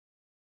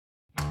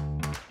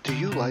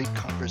you like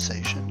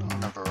conversation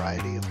on a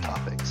variety of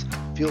topics?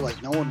 Feel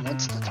like no one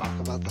wants to talk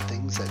about the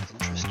things that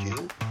interest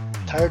you?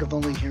 Tired of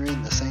only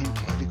hearing the same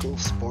political,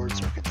 sports,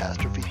 or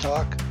catastrophe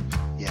talk?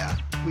 Yeah,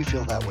 we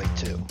feel that way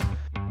too.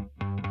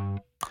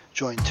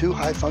 Join two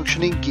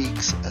high-functioning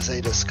geeks as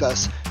they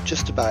discuss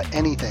just about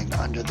anything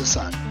under the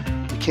sun.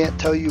 We can't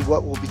tell you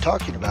what we'll be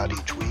talking about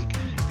each week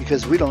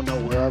because we don't know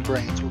where our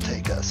brains will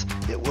take us.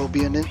 It will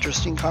be an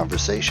interesting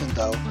conversation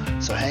though,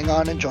 so hang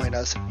on and join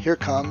us. Here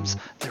comes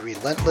the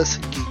Relentless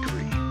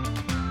Geekery.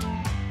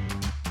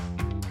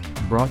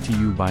 Brought to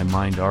you by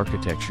Mind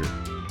Architecture.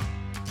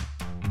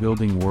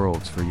 Building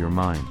worlds for your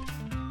mind.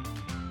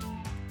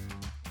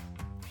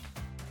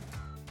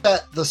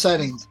 Set the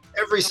settings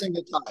every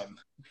single time.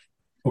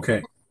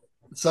 Okay.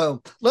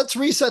 So let's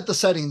reset the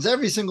settings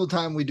every single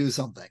time we do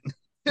something.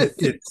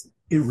 It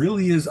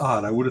really is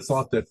odd. I would have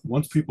thought that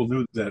once people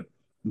knew that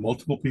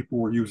multiple people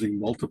were using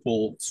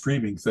multiple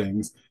streaming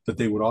things, that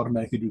they would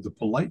automatically do the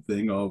polite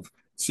thing of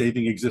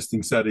saving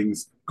existing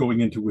settings, going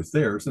into with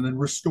theirs, and then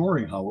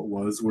restoring how it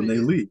was when they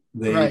leave.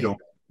 They Right. don't.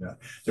 Yeah,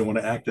 they want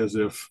to act as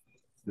if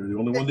they're the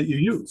only one that you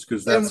use,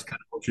 because that's kind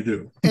of what you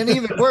do. And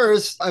even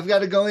worse, I've got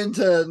to go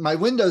into my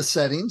Windows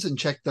settings and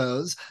check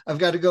those. I've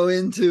got to go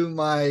into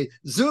my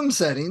Zoom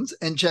settings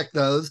and check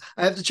those.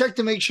 I have to check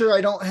to make sure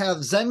I don't have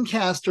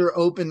Zencastr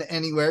open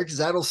anywhere because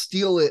that'll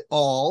steal it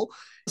all.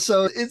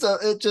 So it's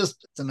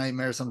a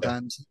nightmare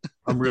sometimes.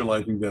 I'm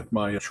realizing that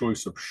my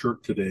choice of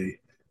shirt today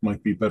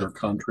might be better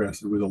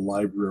contrasted with a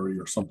library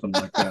or something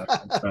like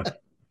that.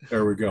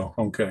 There we go.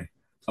 Okay.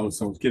 I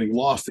was getting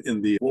lost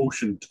in the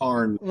ocean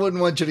tarn.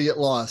 Wouldn't want you to get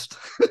lost.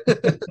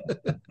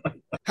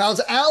 How's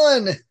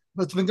Alan?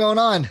 What's been going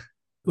on?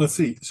 Let's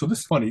see. So this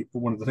is funny.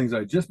 One of the things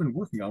I've just been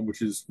working on,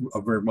 which is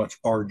a very much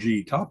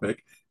RG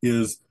topic,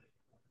 is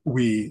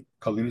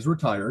Colleen is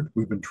retired.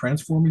 We've been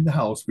transforming the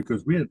house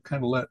because we had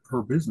kind of let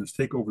her business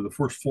take over the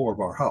first floor of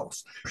our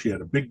house. She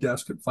had a big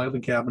desk and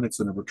filing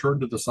cabinets and a return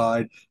to the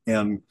side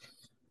and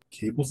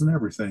cables and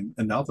everything.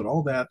 And now that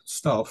all that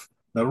stuff,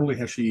 not only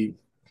has she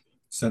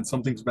sent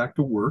some things back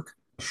to work,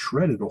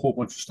 shredded a whole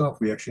bunch of stuff.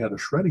 We actually had a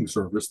shredding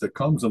service that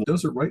comes and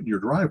does it right in your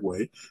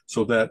driveway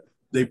so that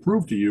they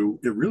prove to you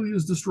it really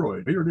is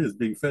destroyed. Here it is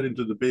being fed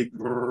into the big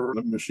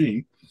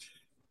machine.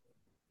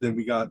 Then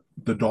we got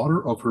the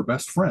daughter of her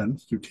best friend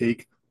to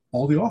take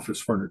all the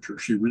office furniture.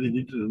 She really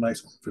needed a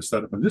nice office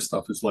setup. And this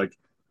stuff is like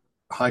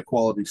high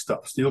quality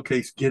stuff. Steel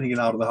case, getting it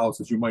out of the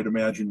house, as you might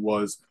imagine,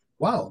 was,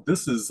 wow,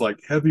 this is like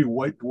heavy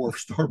white dwarf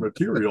star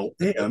material.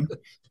 And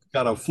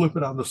got to flip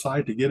it on the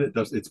side to get it.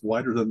 It's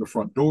wider than the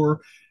front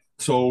door.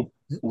 So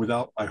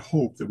I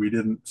hope that we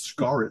didn't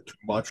scar it too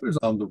much. It was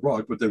on the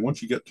rug, but then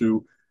once you get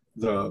to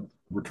the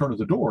return of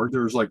the door,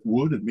 there's like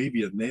wood and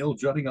maybe a nail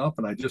jutting up,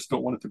 and I just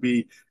don't want it to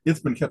be. It's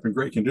been kept in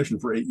great condition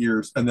for 8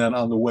 years, and then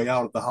on the way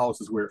out of the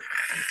house is where.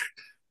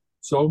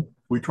 So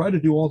we tried to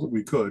do all that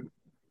we could.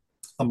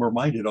 I'm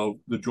reminded of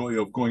the joy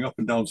of going up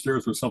and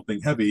downstairs with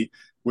something heavy,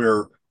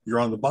 where you're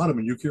on the bottom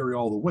and you carry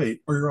all the weight,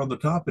 or you're on the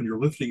top and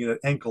you're lifting it at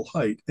ankle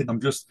height. And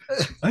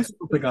I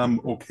still think I'm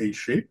okay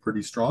shape,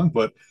 pretty strong,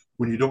 but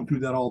when you don't do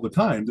that all the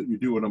time, that you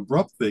do an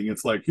abrupt thing,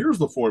 it's like, here's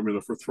the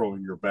formula for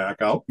throwing your back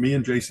out. Me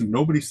and Jason,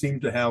 nobody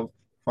seemed to have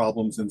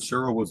problems, and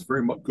Sarah was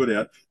very much good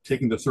at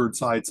taking the third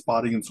side,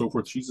 spotting and so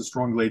forth. She's a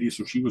strong lady,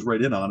 so she was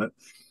right in on it.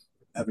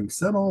 Having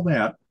said all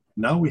that,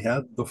 now we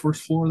had the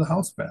first floor of the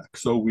house back.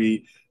 So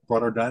we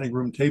brought our dining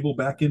room table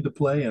back into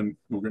play, and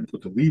we're going to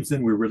put the leaves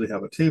in. We really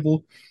have a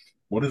table.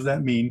 What does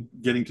that mean?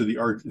 Getting to the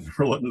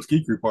Relentless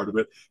Geekery part of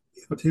it,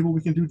 we have a table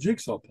we can do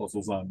jigsaw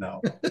puzzles on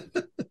now.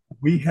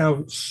 We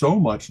have so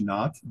much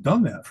not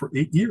done that for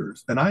 8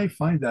 years. And I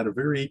find that a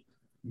very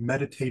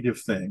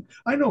meditative thing.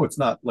 I know it's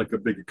not like a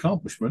big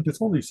accomplishment.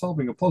 It's only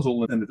solving a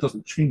puzzle and it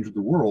doesn't change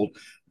the world.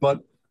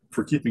 But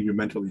for keeping you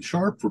mentally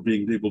sharp, for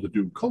being able to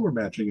do color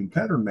matching and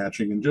pattern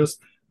matching, and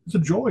just the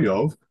joy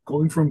of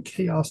going from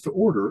chaos to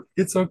order,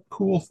 it's a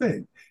cool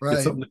thing. Right.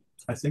 It's something that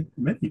I think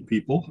many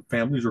people,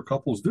 families or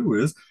couples do,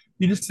 is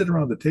you just sit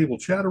around the table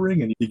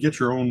chattering and you get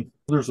your own.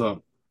 One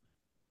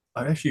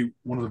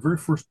of the very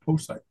first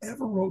posts I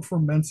ever wrote for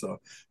Mensa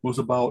was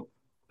about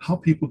how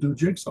people do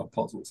jigsaw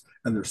puzzles.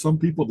 And there's some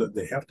people that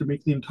they have to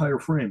make the entire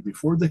frame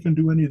before they can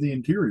do any of the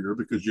interior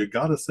because you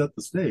got to set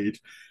the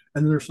stage.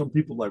 And there's some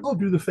people like, oh,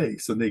 do the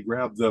face. And they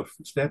grab the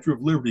Statue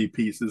of Liberty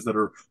pieces that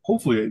are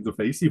hopefully the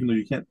face, even though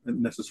you can't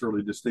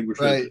necessarily distinguish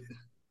it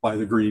by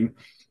the green.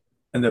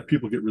 And that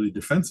people get really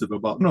defensive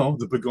about, no,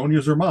 the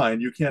begonias are mine.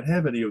 You can't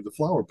have any of the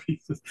flower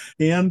pieces.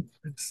 And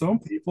some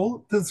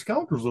people, the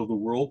scoundrels of the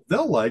world,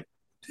 they'll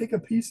take a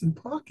piece and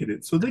pocket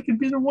it so they can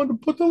be the one to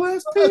put the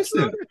last piece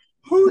in.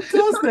 Who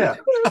does that?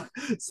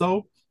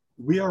 So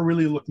we are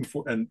really looking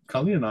for, and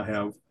Colleen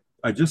and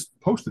I just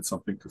posted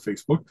something to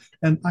Facebook,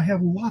 and I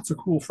have lots of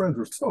cool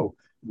friends. So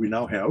we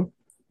now have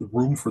the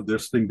room for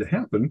this thing to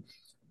happen.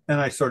 And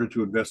I started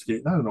to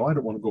investigate. I don't know. I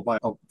don't want to go buy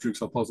a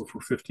jigsaw puzzle for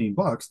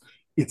 $15.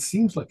 it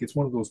seems like it's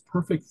one of those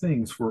perfect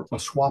things for a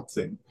swap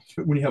thing.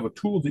 But when you have a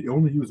tool that you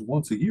only use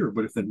once a year,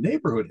 but if the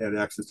neighborhood had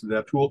access to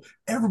that tool,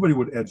 everybody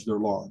would edge their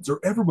lawns, or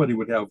everybody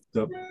would have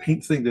the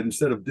paint thing that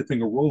instead of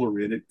dipping a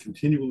roller in, it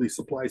continually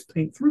supplies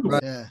paint through the wall.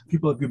 Right. Yeah.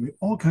 People have given me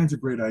all kinds of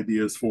great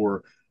ideas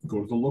for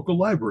go to the local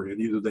library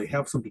and either they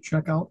have some to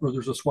check out or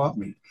there's a swap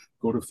meet.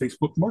 Go to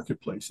Facebook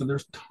Marketplace and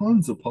there's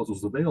tons of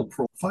puzzles available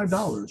for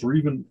 $5 or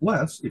even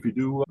less if you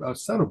do a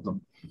set of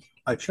them.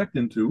 I checked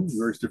into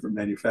various different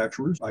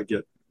manufacturers. I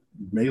get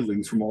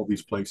mailings from all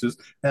these places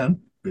and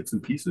bits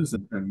and pieces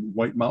and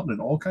White Mountain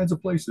and all kinds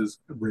of places.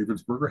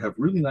 Ravensburger have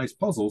really nice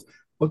puzzles,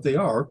 but they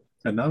are,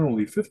 and not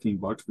only $15,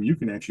 but you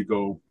can actually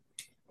go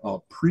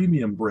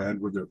premium brand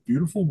where they're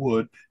beautiful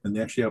wood and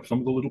they actually have some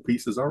of the little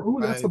pieces are, oh,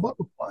 that's a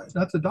butterfly,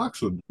 that's a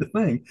dachshund, the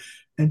thing.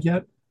 And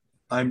yet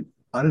I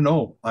don't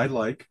know, I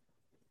like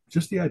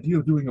just the idea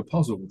of doing a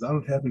puzzle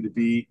without it having to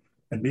be,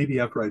 and maybe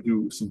after I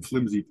do some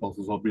flimsy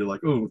puzzles, I'll be like,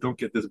 oh, don't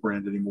get this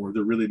brand anymore.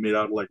 They're really made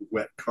out of like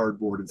wet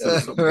cardboard instead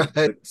of something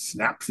that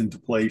snaps into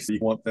place. You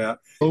want that.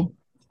 So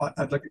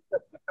I'd like,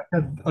 I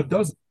had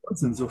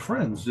dozens of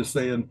friends just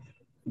saying,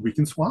 we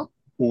can swap,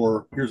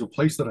 or here's a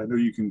place that I know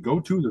you can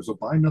go to. There's a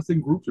buy nothing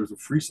group. There's a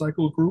free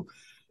cycle group.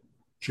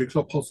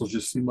 Jigsaw puzzles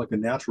just seem like a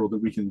natural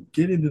that we can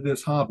get into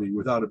this hobby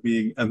without it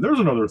being, and there's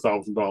another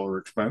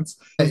 $1,000 expense.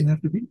 It doesn't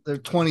have to be. They're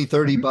 20,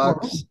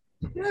 $30.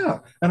 Yeah,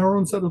 and our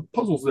own set of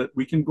puzzles that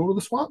we can go to the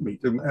swap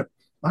meet. And I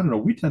don't know,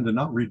 we tend to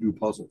not redo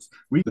puzzles.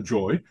 We the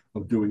joy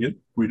of doing it.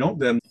 We don't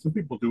then, some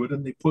people do it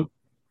and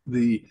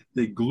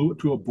they glue it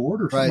to a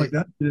board or something like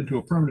that, get into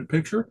a permanent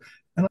picture.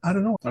 And I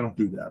don't know, I don't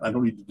do that. I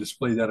don't need to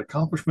display that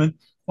accomplishment.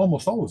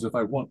 Almost always, if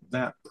I want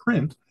that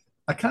print,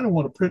 I kind of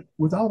want to print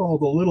without all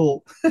the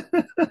little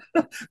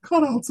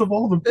cutouts of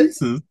all the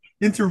pieces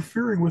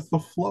interfering with the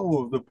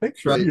flow of the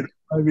picture. You know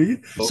what I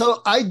mean?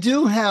 So I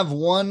do have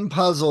one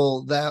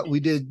puzzle that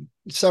we did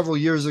several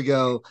years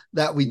ago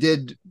that we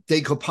did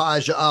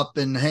decoupage up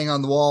and hang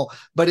on the wall,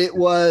 but it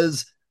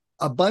was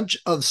a bunch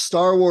of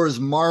Star Wars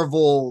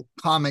Marvel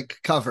comic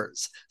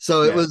covers.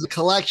 So it was a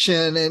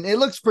collection and it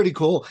looks pretty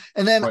cool.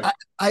 And then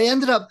I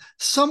ended up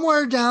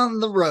somewhere down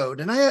the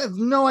road, and I have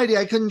no idea.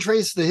 I couldn't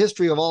trace the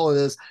history of all of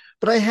this,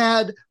 but I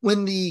had,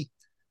 when the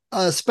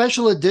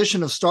special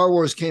edition of Star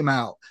Wars came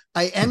out,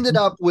 I ended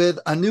up with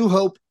a New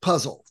Hope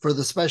puzzle for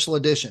the special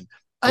edition.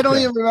 I don't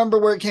even remember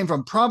where it came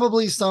from.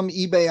 Probably some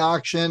eBay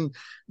auction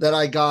that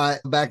I got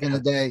back in the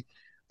day.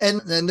 And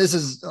this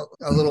is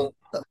a little,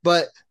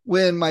 but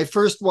when my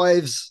first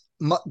wife's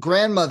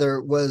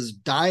grandmother was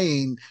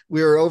dying,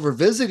 we were over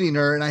visiting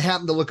her, and I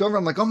happened to look over.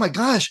 I'm like, oh my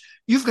gosh,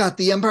 you've got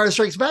the Empire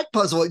Strikes Back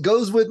puzzle. It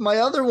goes with my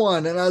other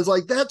one. And I was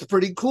like, that's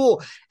pretty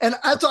cool. And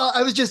I thought,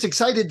 I was just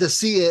excited to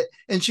see it.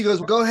 And she goes,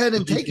 well, go ahead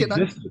and take it.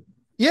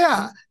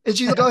 Yeah. And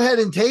she's like, go ahead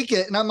and take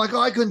it. And I'm like,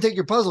 oh, I couldn't take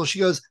your puzzle. She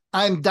goes,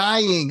 I'm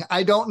dying.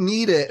 I don't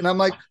need it. And I'm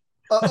like,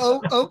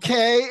 oh,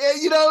 okay.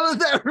 You know,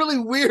 that really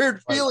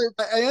weird feeling.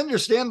 I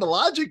understand the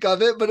logic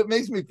of it, but it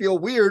makes me feel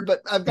weird. But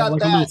I've got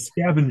like that. a little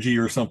scavengy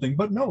or something.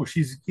 But no,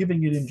 she's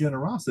giving it in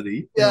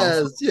generosity.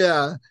 Yes,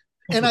 yeah.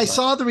 And I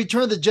saw the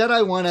Return of the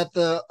Jedi one at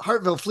the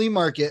Hartville Flea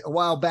Market a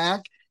while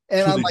back.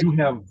 And so I'm like, you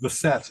have the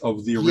set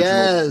of the original.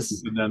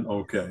 Yes. And then,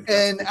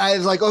 And I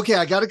was like, okay,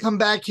 I got to come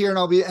back here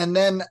and and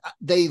then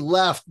they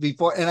left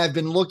before, and I've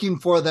been looking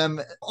for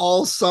them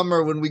all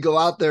summer when we go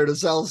out there to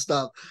sell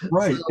stuff.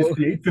 Right. So, it's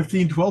the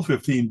 815,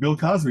 1215 Bill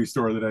Cosby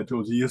store that I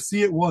told you. You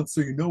see it once so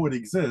you know it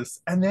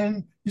exists. And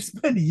then you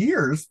spend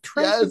years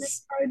tracking it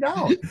right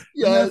now.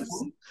 Yes.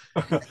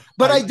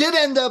 But I did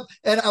end up,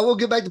 and I will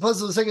get back to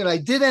puzzles in a second. I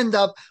did end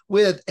up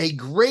with a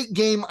great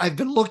game I've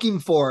been looking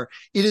for.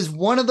 It is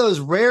one of those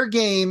rare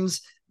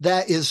games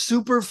that is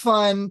super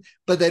fun,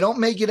 but they don't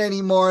make it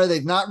anymore.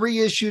 They've not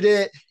reissued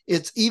it.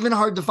 It's even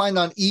hard to find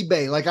on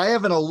eBay. Like I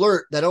have an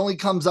alert that only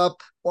comes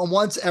up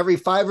once every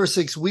 5 or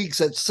 6 weeks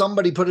that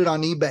somebody put it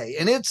on eBay,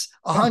 and it's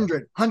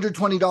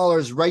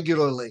 $120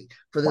 regularly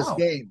for this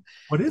game.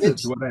 What is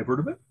it? What I've heard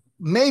of it?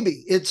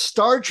 Maybe it's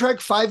Star Trek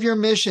 5-Year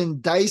Mission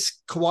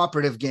dice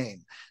cooperative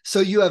game. So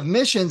you have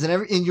missions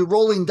and you're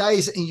rolling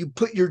dice and you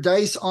put your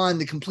dice on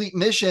the complete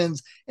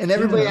missions and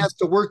everybody has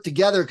to work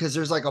together because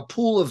there's like a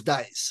pool of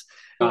dice.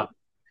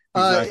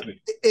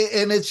 Exactly.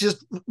 And it's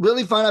just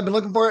really fun. I've been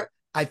looking for it.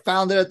 I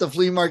found it at the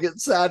flea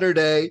market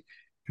Saturday.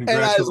 And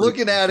I was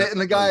looking at it and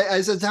the guy,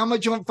 I said, how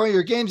much you want for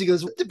your games? He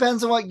goes, it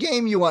depends on what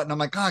game you want. And I'm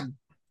like, God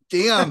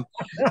damn.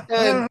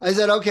 And I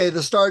said, okay,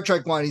 the Star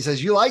Trek one. He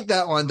says, you like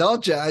that one,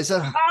 don't you? I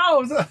said,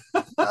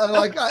 I'm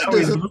like,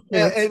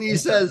 and he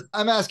says,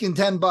 I'm asking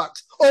 $10.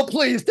 Oh,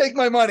 please take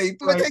my money.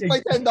 Take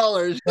my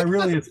 $10.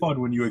 Really, it's fun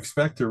when you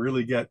expect to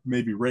really get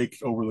maybe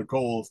raked over the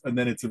coals, and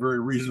then it's a very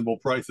reasonable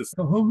price. It's,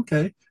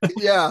 okay.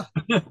 Yeah.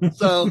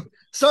 So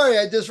sorry,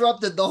 I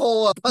disrupted the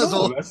whole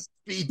puzzle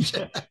speech.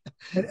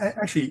 And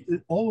actually,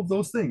 all of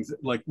those things,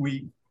 like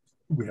we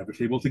have a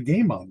table to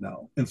game on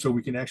now. And so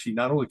we can actually,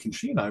 not only can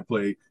she and I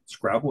play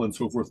Scrabble and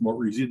so forth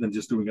more easy than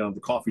just doing it on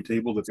the coffee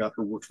table that's got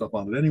her work stuff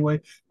on it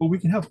anyway, but we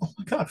can have, oh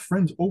my God,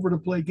 friends over to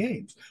play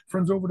games,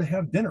 friends over to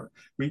have dinner.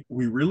 We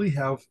really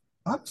have,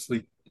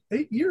 honestly,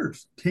 8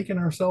 years taken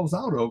ourselves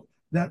out of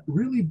that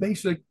really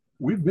basic.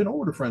 We've been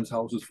over to friends'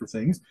 houses for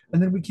things,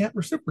 and then we can't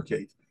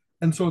reciprocate.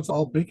 And so it's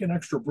all bake an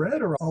extra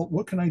bread, or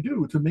what can I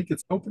do to make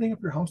it? Opening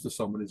up your house to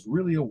someone is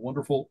really a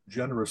wonderful,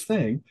 generous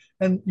thing.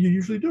 And you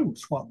usually do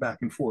swap back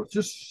and forth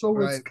just so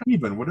it's Right.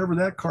 even, whatever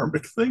that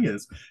karmic thing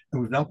is.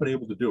 And we've not been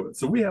able to do it.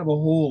 So we have a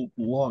whole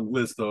long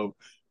list of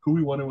who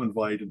we want to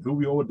invite and who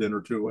we owe a dinner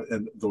to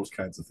and those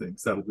kinds of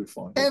things. That'll be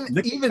fun. And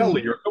Nick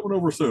Kelly, you're coming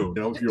over soon.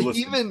 If you're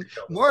listening. Even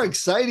more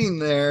exciting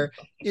there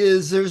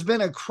is there's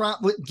been a crop.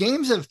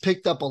 Games have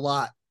picked up a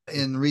lot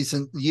in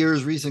recent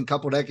years, recent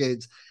couple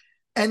decades.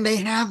 And they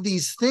have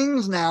these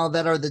things now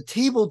that are the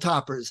table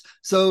toppers.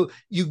 So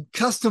you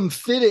custom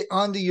fit it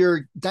onto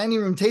your dining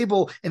room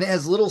table, and it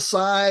has little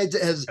sides,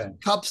 it has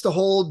cups to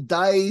hold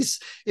dice,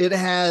 it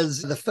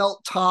has the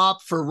felt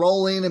top for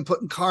rolling and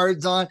putting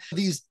cards on.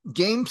 These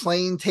game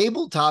playing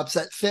tabletops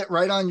that fit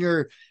right on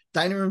your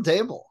dining room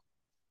table.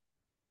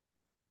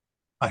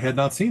 I had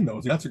not seen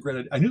those. That's a great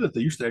idea. I knew that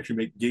they used to actually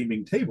make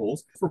gaming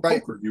tables for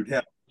poker. You'd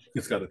have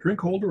it's got a drink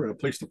holder and a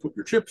place to put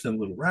your chips and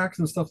little racks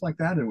and stuff like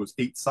that. And it was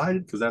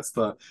 8-sided because that's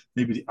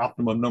maybe the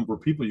optimum number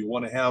of people you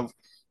want to have.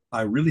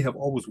 I really have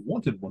always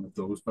wanted one of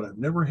those, but I've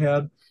never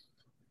had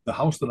the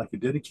house that I could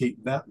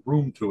dedicate that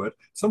room to it.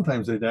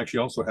 Sometimes they'd actually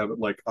also have it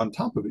like on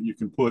top of it. You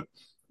can put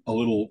a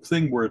little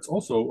thing where it's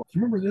also, do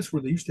you remember this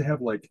where they used to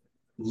have like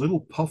little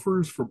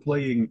puffers for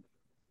playing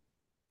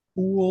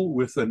pool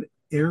with an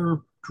air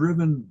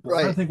driven,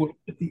 I think what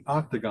hit the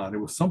octagon. It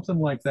was something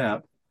like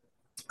that.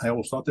 I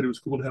always thought that it was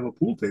cool to have a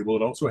pool table.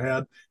 It also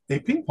had a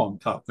ping pong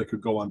top that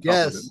could go on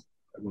top of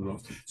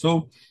it.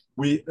 So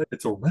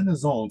it's a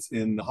renaissance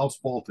in House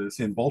Baltus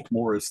in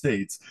Baltimore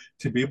Estates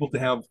to be able to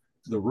have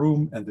the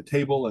room and the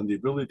table and the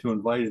ability to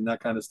invite and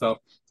that kind of stuff.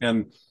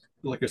 And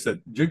like I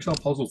said, jigsaw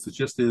puzzles,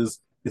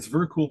 it's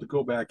very cool to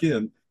go back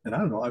in. And I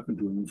don't know, I've been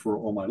doing them for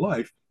all my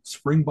life.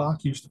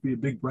 Springbok used to be a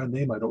big brand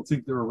name. I don't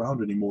think they're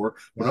around anymore,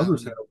 but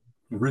others have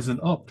risen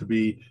up to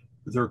be.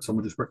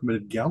 Someone just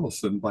recommended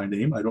Gallison by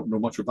name. I don't know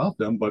much about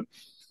them, but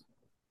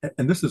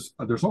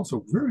there's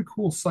also very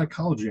cool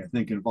psychology, I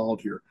think,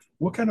 involved here.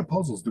 What kind of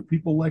puzzles do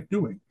people like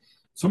doing?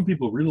 Some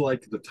people really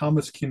like the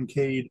Thomas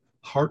Kinkade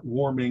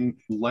heartwarming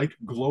light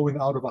glowing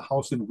out of a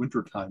house in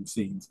wintertime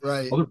scenes.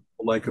 Right. Other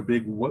people like a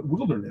big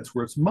wilderness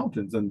where it's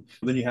mountains, and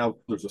then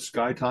there's a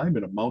sky time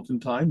and a mountain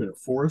time and a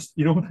forest.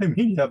 You know what I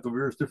mean? You have the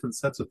various different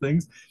sets of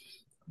things.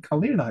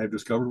 Colleen and I have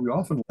discovered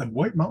and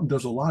White Mountain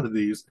does a lot of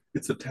these.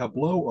 It's a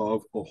tableau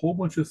of a whole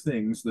bunch of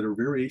things that are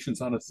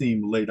variations on a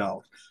theme laid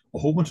out, a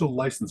whole bunch of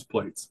license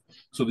plates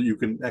so that you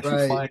can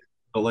actually find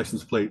the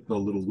license plate, the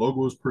little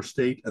logos per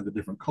state and the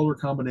different color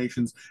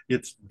combinations.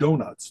 It's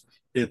donuts,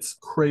 it's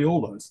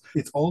Crayolas,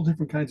 it's all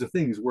different kinds of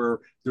things where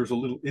there's a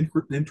little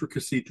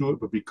intricacy to it,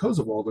 but because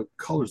of all the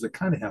colors that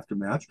kind of have to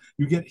match,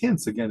 you get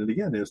hints again and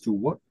again as to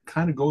what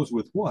kind of goes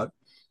with what.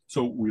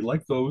 So we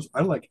like those.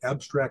 I like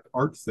abstract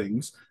art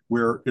things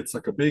where it's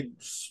like a big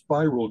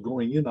spiral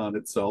going in on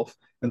itself.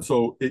 And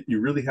so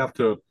you really have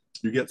to,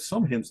 you get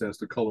some hints as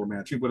to color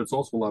matching, but it's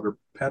also a lot of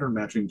pattern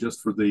matching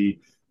just for the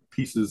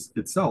pieces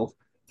itself.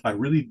 I've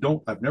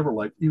never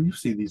liked, you've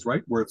seen these,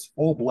 right? Where it's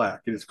all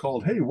black and it's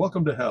called, hey,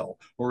 welcome to hell.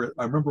 Or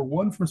I remember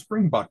one from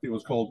Springbok that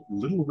was called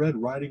Little Red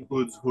Riding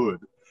Hood's Hood.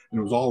 And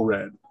it was all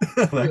red,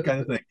 that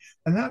kind of thing.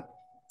 And that,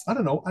 I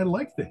don't know. I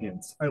like the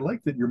hints. I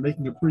like that you're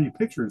making a pretty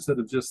picture instead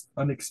of just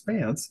an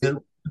expanse. It's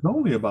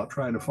only about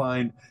trying to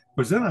find,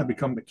 because then I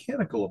become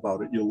mechanical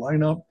about it. You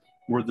line up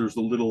where there's the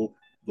little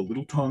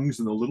tongues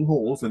and the little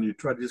holes, and you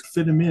try to just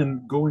fit them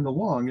in going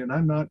along. And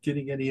I'm not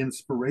getting any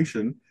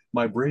inspiration.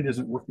 My brain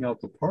isn't working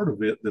out the part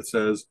of it that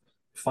says,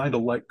 find a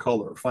light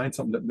color, find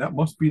something that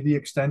must be the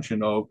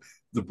extension of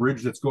the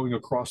bridge that's going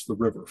across the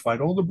river. Find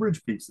all the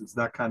bridge pieces,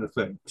 that kind of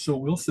thing. So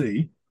we'll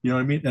see. You know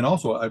what I mean? And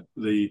also,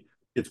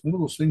 it's one of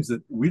those things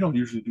that we don't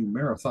usually do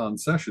marathon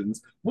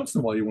sessions. Once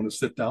in a while, you want to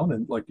sit down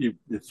and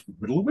it's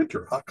middle of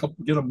winter,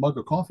 get a mug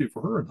of coffee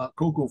for her and hot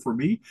cocoa for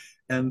me.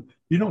 And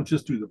you don't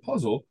just do the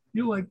puzzle,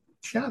 you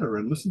chatter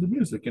and listen to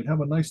music and have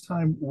a nice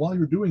time while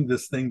you're doing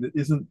this thing that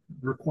isn't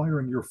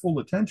requiring your full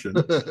attention.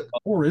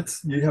 Or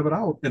you have it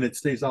out and it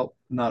stays out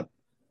not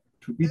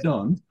to be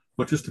done,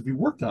 but just to be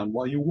worked on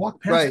while you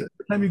walk past it.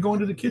 Every time you go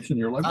into the kitchen,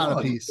 you're like,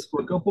 oh,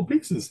 for a couple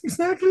pieces.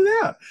 Exactly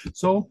that.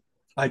 So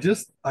I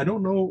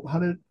don't know how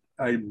to.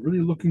 I'm really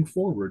looking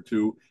forward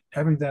to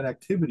having that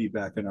activity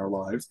back in our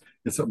lives.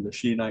 It's something that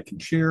she and I can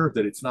share,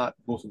 that it's not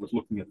most of us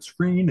looking at the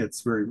screen.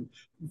 It's very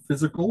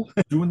physical,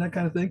 doing that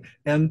kind of thing.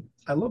 And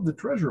I love the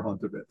treasure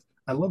hunt of it.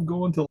 I love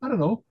going to, I don't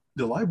know,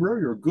 the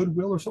library or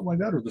Goodwill or something like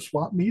that, or the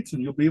swap meets,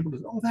 and you'll be able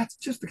to, oh, that's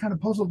just the kind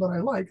of puzzle that I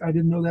like. I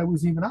didn't know that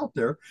was even out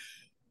there.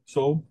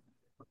 So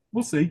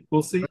we'll see.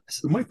 It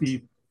might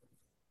be,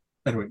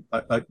 anyway,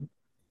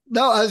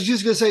 No, I was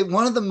just going to say,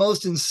 one of the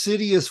most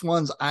insidious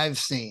ones I've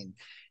seen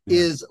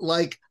is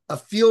like a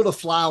field of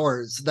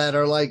flowers that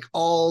are like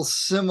all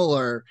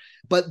similar,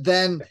 but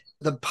then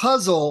the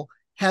puzzle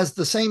has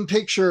the same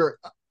picture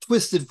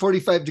twisted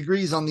 45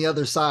 degrees on the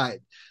other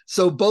side.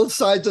 So both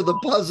sides of the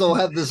puzzle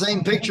have the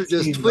same picture,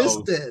 just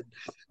twisted.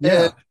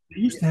 Yeah.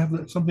 They used to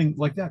have something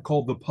like that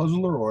called the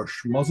puzzler or a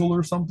schmuzzle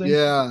or something.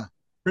 Yeah.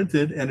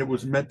 printed, and it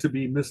was meant to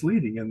be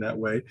misleading in that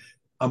way.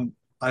 Um,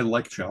 I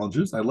like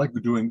challenges. I like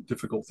doing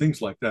difficult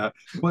things like that.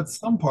 But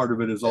some part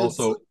of it is It's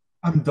also,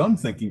 I'm done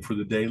thinking for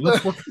the day.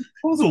 Let's work the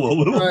puzzle a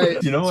little right.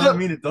 bit. You know what I So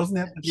mean? It doesn't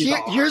have to be the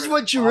here's hardest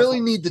what you really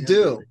puzzle need to in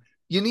do. doing.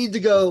 You need to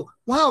go,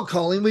 wow,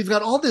 Colleen, we've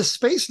got all this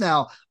space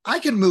now. I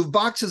can move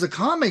boxes of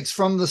comics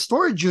from the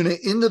storage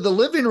unit into the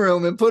living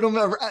room and put them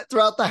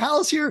throughout the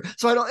house here.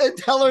 So I don't, and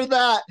tell her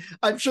that.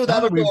 I'm sure Now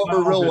that'll that go we've over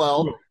gone over real it,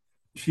 well.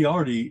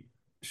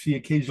 she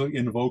occasionally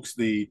invokes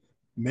the,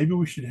 maybe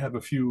we should have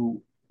a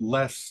few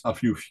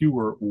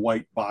fewer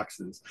white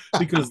boxes,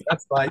 because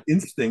that's my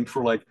instinct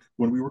for, like,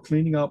 when we were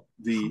cleaning up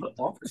the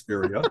office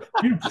area,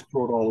 you just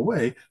throw it all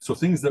away. So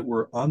things that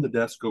were on the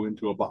desk go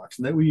into a box,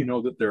 and that way you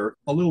know that they're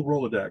a little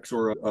Rolodex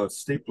or a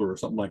stapler or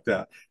something like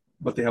that,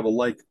 but they have a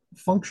like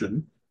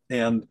function.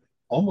 And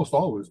almost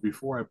always,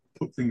 before I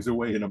put things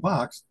away in a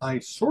box, I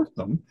sort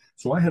them.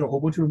 So I had a whole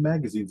bunch of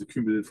magazines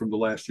accumulated from the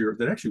last year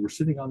that actually were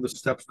sitting on the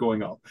steps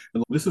going up.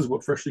 And this is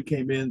what freshly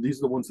came in. These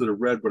are the ones that are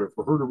read, but are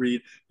for her to read.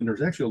 And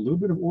there's actually a little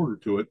bit of order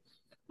to it.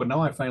 But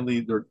now I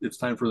finally, it's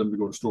time for them to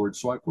go to storage.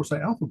 So of course I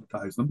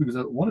alphabetize them, because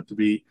I don't want it to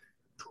be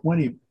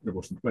 20, it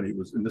wasn't 20, it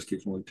was in this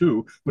case only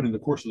two, but in the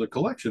course of the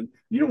collection,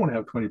 you don't want to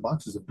have 20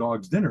 boxes of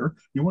Dog's Dinner.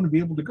 You want to be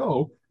able to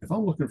go, if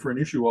I'm looking for an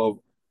issue of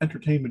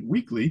Entertainment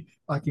Weekly,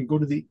 I can go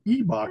to the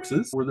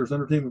e-boxes where there's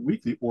Entertainment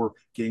Weekly or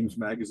Games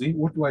Magazine.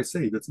 What do I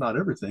say? That's not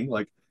everything.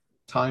 Like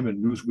Time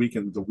and Newsweek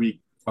and The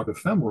Week are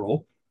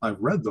ephemeral. I've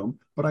read them,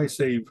 but I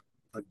save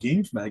a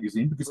Games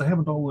Magazine because I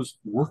haven't always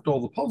worked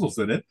all the puzzles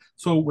in it.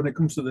 So when it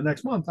comes to the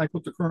next month, I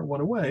put the current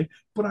one away,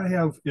 but I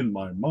have in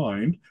my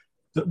mind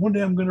that one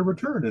day I'm going to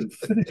return and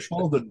finish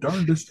all the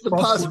darndest. The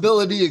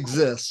possibility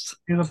exists.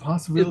 And the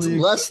possibility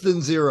it's less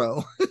than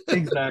zero.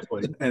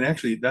 Exactly. And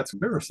actually, that's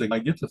embarrassing. I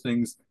get to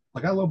things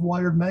like, I love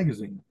Wired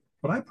magazine,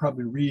 but I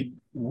probably read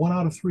 1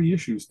 out of 3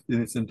 issues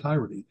in its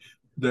entirety.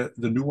 The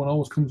new one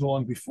always comes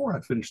along before I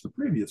finish the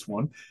previous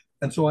one.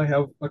 And so I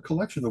have a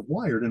collection of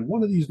Wired. And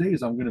one of these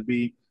days I'm going to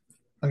read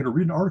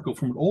an article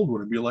from an old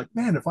one and be like,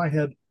 man, if I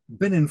had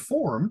been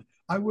informed,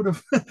 I would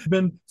have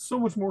been so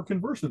much more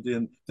conversant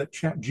in that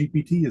Chat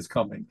GPT is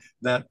coming,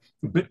 that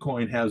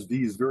Bitcoin has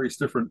these various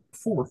different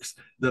forks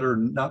that are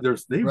not,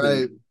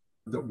 right.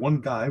 That one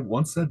guy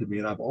once said to me,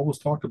 and I've always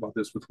talked about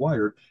this with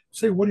Wired,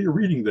 say, what are you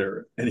reading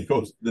there? And he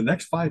goes, the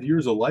next 5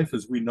 years of life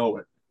as we know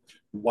it.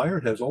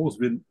 Wired has always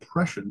been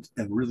prescient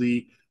and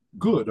really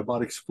good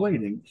about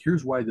explaining,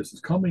 here's why this is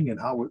coming and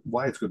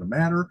why it's going to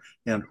matter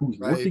and who's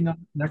working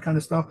on that kind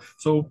of stuff.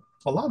 So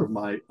a lot of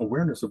my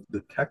awareness of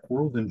the tech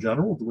world in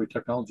general, the way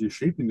technology is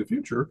shaping the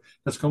future,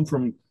 has come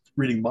from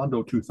reading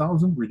Mondo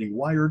 2000, reading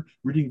Wired,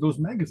 reading those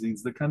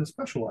magazines that kind of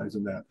specialize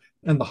in that.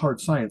 And the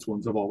hard science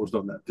ones have always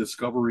done that.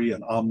 Discovery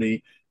and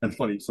Omni. And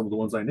funny, some of the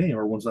ones I name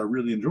are ones I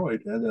really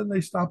enjoyed. And then they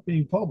stopped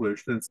being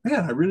published. And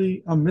man,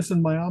 I'm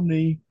missing my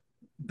Omni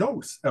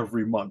dose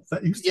every month.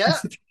 That used to be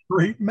such a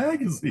great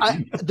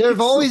magazine. There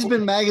have always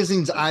been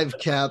magazines I've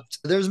kept.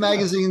 There's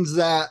magazines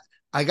that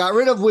I got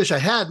rid of, wish I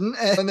hadn't.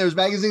 And there's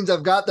magazines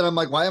I've got that I'm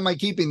like, why am I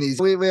keeping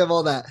these? We have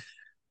all that.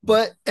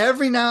 But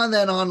every now and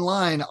then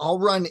online, I'll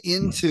run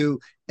into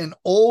an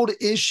old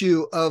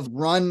issue of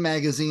Run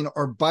magazine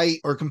or Byte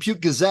or Compute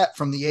Gazette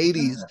from the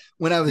 80s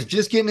when I was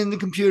just getting into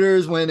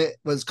computers, when it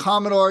was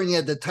Commodore and you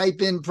had to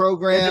type in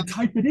program.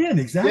 Type it in,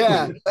 exactly.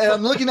 Yeah. And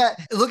I'm looking at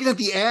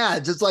the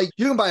ads. It's like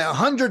you can buy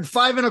 100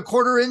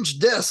 5.25-inch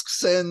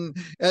discs and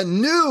a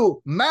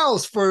new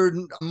mouse for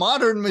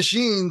modern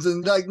machines.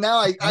 And like now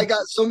I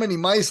got so many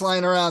mice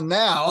lying around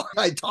now.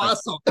 I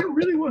toss them. It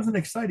really was an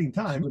exciting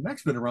time. The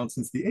Mac's been around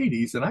since the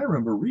 80s. And I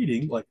remember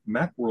reading like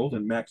Macworld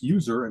and Mac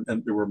User, and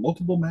there were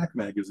multiple Mac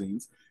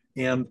magazines.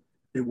 And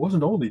it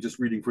wasn't only just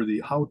reading for the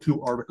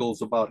how-to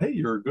articles about, hey,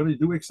 you're going to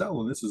do Excel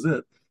and this is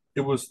it.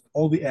 It was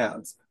all the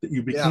ads that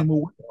you became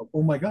aware of.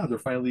 Oh my God, there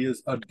finally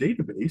is a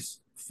database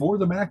for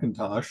the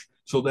Macintosh,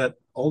 so that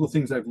all the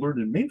things I've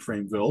learned in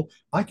Mainframeville,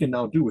 I can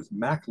now do with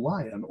Mac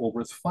Lion or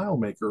with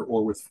FileMaker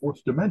or with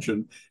Fourth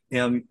Dimension.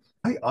 And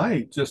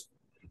I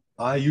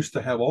used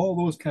to have all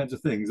those kinds of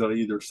things that I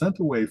either sent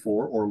away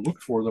for or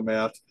looked for them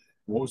at,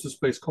 what was this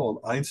place called?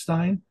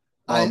 Einstein?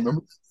 I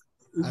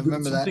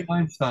remember that.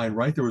 Einstein,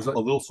 right? There was a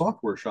little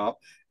software shop,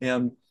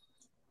 and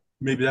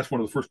maybe that's one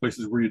of the first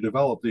places where you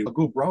develop I'll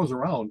go browse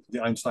around the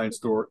Einstein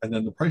store, and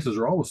then the prices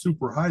are always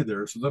super high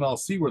there. So then I'll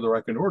see whether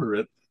I can order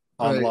it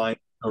online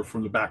or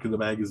from the back of the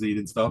magazine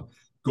and stuff.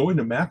 Going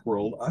to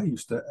Macworld, I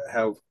used to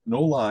have,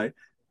 no lie,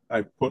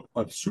 I put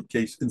a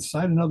suitcase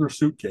inside another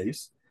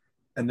suitcase,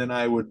 and then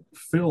I would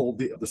fill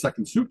the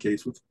second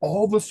suitcase with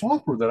all the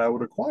software that I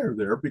would acquire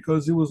there,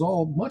 because it was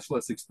all much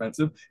less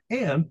expensive.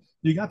 And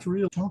you got to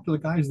really talk to the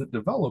guys that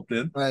developed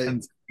it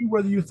and see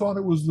whether you thought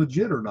it was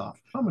legit or not.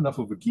 I'm enough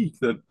of a geek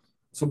that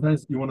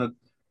sometimes you want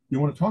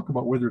to talk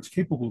about whether it's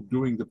capable of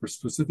doing the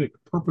specific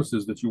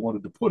purposes that you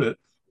wanted to put it,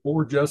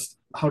 or just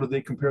how do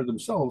they compare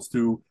themselves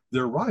to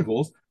their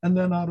rivals. And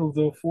then out of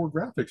the 4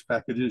 graphics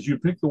packages, you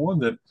pick the one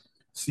that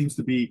seems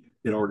to be,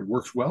 it already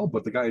works well,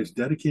 but the guy is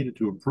dedicated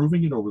to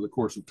improving it over the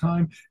course of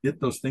time. It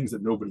does things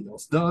that nobody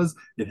else does.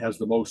 It has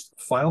the most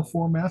file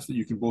formats that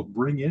you can both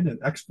bring in and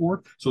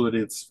export so that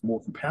it's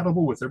more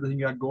compatible with everything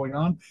you got going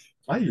on.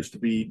 I used to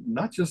be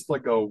not just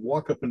like a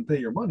walk up and pay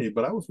your money,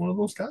 but I was one of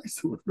those guys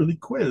who would really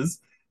quiz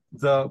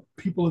the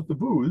people at the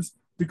booths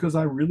because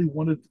I really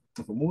wanted,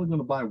 if I'm only going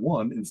to buy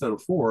one instead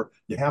of four,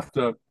 you have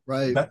to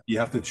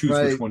choose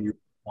which one you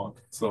want.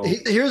 So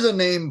here's a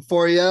name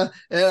for you,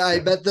 and I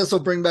bet this will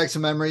bring back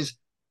some memories.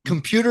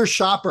 Computer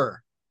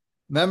Shopper.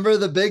 Remember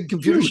the big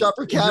Computer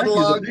Shopper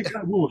catalog?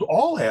 Exactly. It was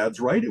all ads,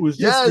 right? It was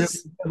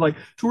just like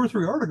 2 or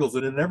 3 articles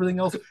in it, and everything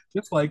else,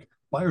 just like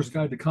Buyer's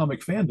Guide to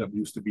Comic Fandom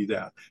used to be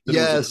that.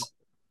 Yes.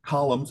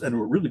 Columns, and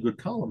were really good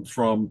columns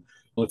from,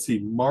 let's see,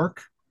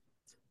 Mark,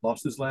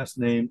 lost his last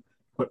name,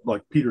 but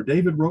like Peter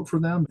David wrote for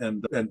them,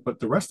 and but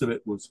the rest of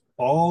it was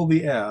all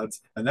the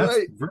ads, and that's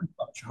very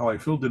much how I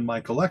filled in my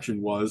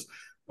collection. Was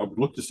I would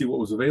look to see what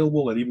was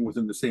available, and even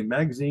within the same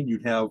magazine,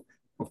 you'd have,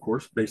 of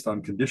course, based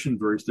on condition,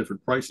 various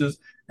different prices.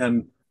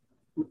 And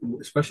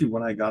especially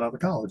when I got out of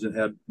college and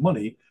had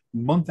money,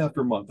 month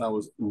after month, I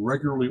was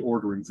regularly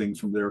ordering things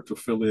from there to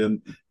fill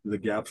in the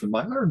gaps in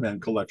my Iron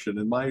Man collection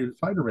and my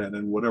Spider-Man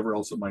and whatever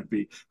else it might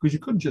be. Because you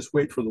couldn't just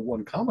wait for the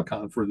one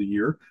Comic-Con for the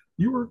year.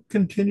 You were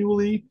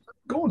continually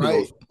going to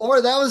those.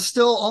 Or that was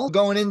still all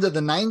going into the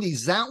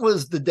 90s. That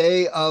was the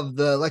day of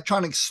the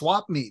electronic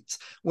swap meets,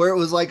 where it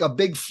was like a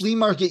big flea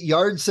market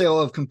yard sale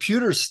of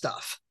computer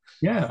stuff.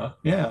 Yeah.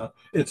 That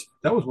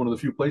was one of the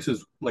few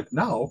places, like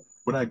now,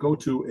 when I go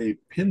to a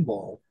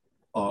pinball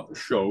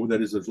show,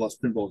 that is, there's less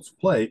pinballs to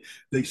play,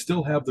 they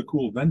still have the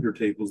cool vendor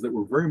tables that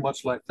were very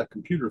much like that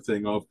computer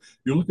thing of,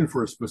 you're looking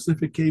for a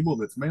specific cable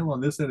that's male on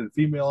this end and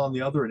female on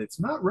the other, and it's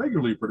not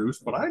regularly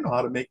produced, but I know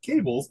how to make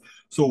cables.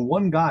 So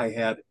one guy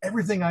had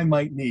everything I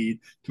might need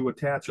to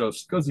attach a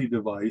SCSI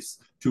device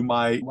to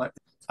my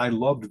I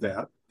loved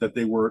that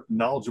they were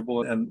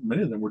knowledgeable, and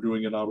many of them were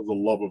doing it out of the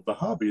love of the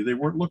hobby. They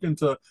weren't looking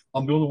to,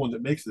 I'm the only one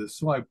that makes this,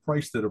 so I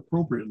priced it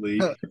appropriately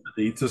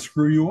to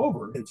screw you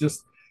over. It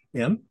just,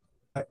 and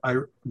I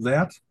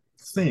that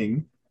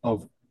thing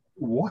of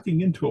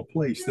walking into a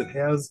place that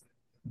has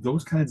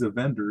those kinds of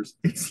vendors,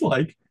 it's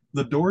like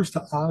the doors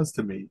to Oz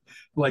to me.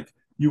 Like,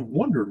 you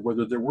wondered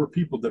whether there were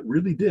people that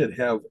really did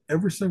have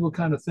every single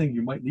kind of thing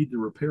you might need to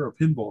repair a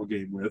pinball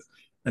game with.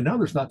 And now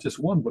there's not just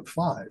one, but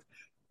 5.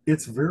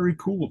 It's very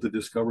cool to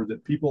discover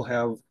that people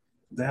have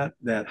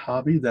that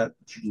hobby, that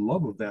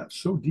love of that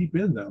so deep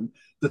in them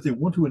that they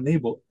want to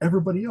enable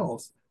everybody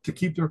else to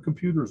keep their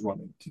computers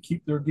running, to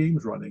keep their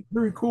games running.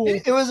 Very cool.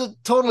 It was a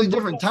totally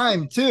different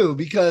time too,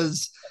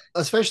 because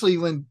especially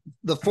when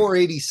the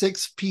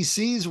 486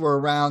 PCs were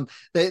around,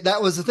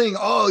 that was the thing.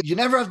 Oh, you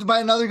never have to buy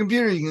another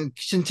computer. You can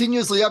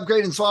continuously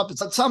upgrade and swap.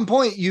 At some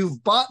point,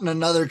 you've bought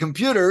another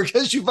computer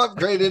because you've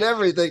upgraded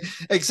everything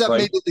except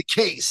maybe the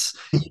case.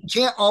 You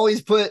can't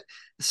always put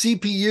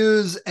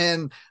CPUs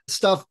and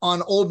stuff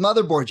on old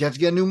motherboards. You have to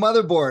get a new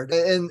motherboard,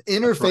 and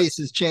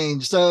interfaces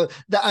change. So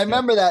I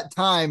remember that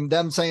time,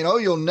 them saying, oh,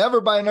 you'll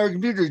never buy another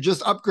computer,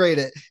 just upgrade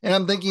it. And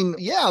I'm thinking,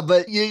 yeah,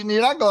 but you're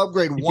not going to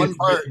upgrade one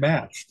part.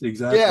 Matched,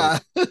 exactly. Yeah.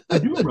 I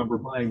do remember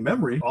buying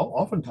memory.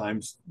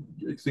 Oftentimes,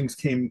 things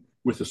came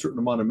with a certain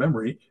amount of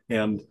memory,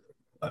 and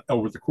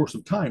over the course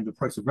of time, the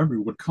price of memory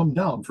would come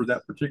down for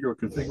that particular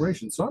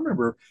configuration. So I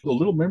remember the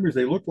little memories,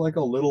 they looked like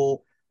a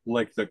little,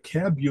 like the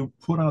cab you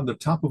put on the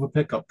top of a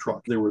pickup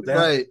truck. They were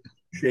that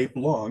shape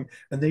long,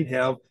 and they'd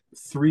have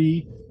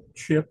 3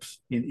 chips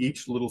in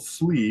each little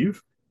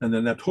sleeve. And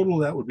then that total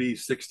of that would be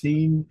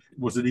 16.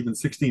 Was it even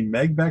 16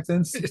 meg back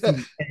then?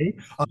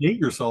 16K. Date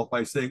yourself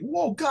by saying,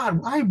 whoa, God,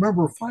 I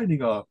remember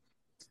finding a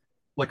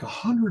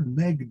 100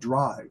 meg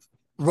drive.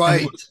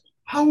 Right.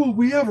 How will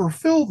we ever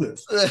fill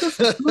this?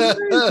 This is an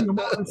amazing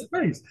amount of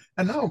space.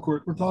 And now, of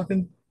course, we're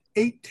talking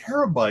 8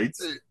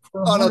 terabytes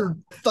on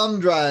a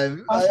thumb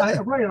drive.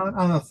 Right,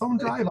 on a thumb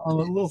drive, on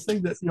a little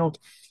thing that,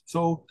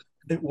 so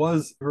it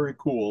was very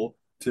cool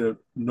to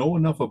know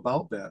enough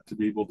about that to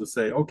be able to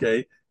say,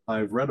 okay,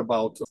 I've read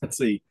about, let's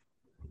see,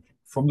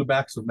 from the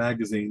backs of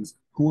magazines,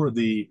 who are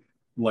the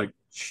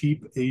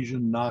cheap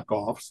Asian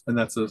knockoffs, and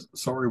that's a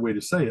sorry way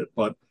to say it,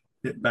 but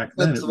back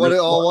then that's what it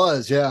all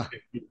was. Yeah,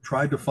 if you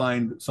tried to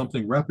find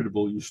something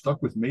reputable, you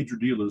stuck with major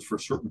dealers for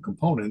certain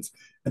components,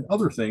 and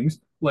other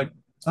things like,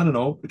 I don't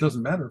know, it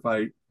doesn't matter if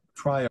I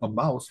try a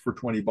mouse for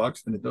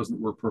 $20 and it doesn't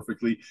work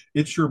perfectly.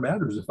 It sure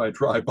matters if I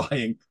try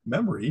buying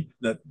memory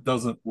that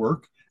doesn't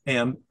work.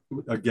 And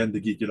again, to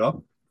geek it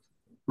up,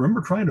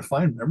 remember trying to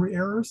find memory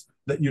errors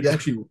that you'd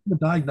actually run a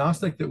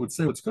diagnostic that would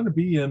say it's going to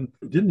be in,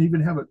 it didn't even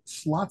have a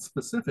slot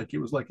specific. It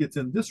was like, it's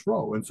in this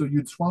row. And so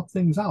you'd swap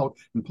things out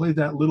and play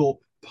that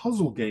little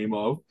puzzle game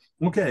of,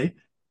 okay,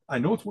 I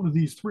know it's one of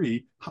these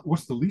 3.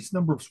 What's the least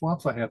number of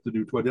swaps I have to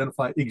do to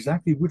identify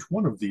exactly which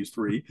one of these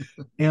 3?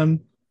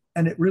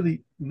 And it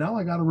really, now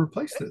I got to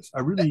replace this.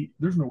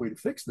 There's no way to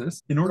fix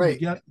this. In order to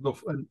get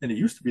and it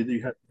used to be that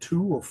you had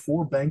 2 or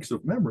 4 banks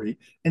of memory.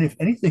 And if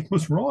anything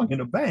was wrong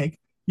in a bank,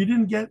 you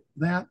didn't get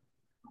that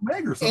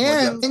meg or something like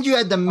that. And you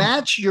had to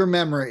match your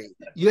memory.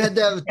 You had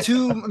to have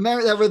two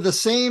memory that were the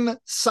same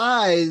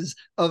size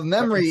of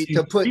memory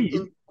to put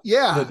in.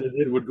 Yeah.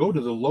 It would go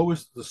to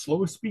the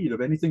slowest speed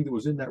of anything that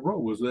was in that row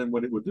was then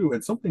what it would do.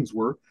 And some things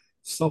were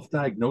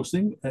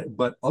self-diagnosing,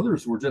 but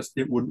others were just,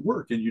 it wouldn't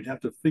work. And you'd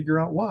have to figure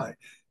out why.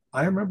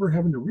 I remember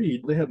having to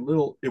read, they had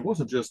it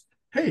wasn't just,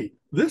 hey,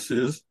 this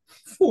is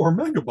 4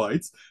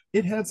 megabytes.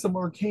 It had some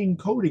arcane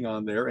coding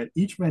on there, and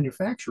each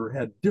manufacturer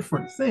had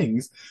different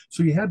things.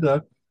 So you had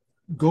to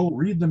go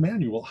read the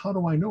manual. How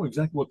do I know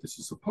exactly what this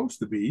is supposed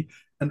to be?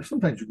 And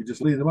sometimes you could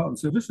just lay them out and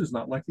say, this is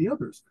not like the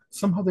others.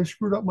 Somehow they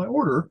screwed up my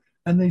order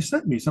and they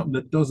sent me something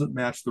that doesn't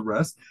match the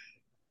rest.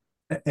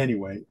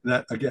 Anyway,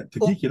 that again, to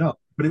geek it up,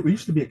 but it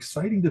used to be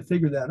exciting to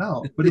figure that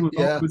out. But it was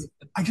always,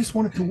 I just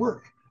want it to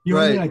work. You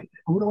know what I mean?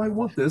 What do I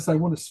want this? I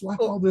want to slap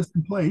all this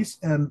in place.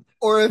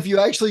 Or if you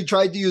actually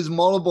tried to use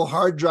multiple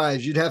hard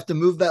drives, you'd have to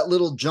move that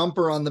little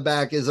jumper on the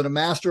back. Is it a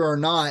master or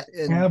not?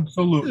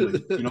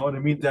 Absolutely. You know what I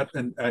mean?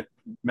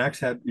 Max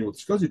had,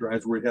 SCSI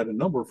drives where it had a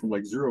number from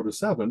like 0 to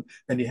 7,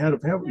 and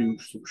you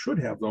should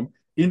have them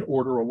in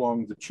order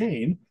along the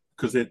chain,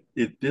 because it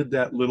did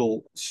that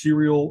little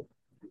serial.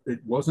 It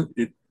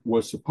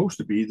was supposed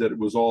to be that it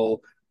was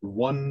all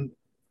one.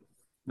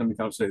 Let me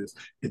say this.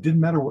 It didn't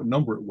matter what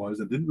number it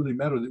was. It didn't really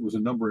matter that it was a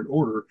number in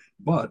order.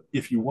 But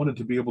if you wanted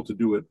to be able to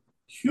do it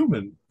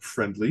human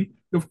friendly,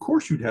 of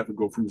course you'd have to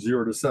go from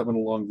 0 to 7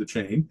 along the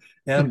chain.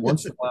 And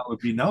once in a while it would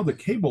be, now the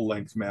cable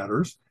length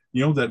matters,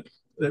 that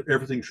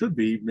everything should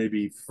be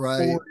maybe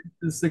 4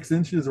 to 6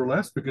 inches or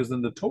less, because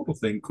then the total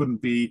thing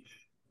couldn't be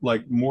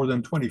like more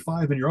than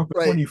 25, and you're up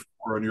at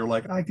 24, and you're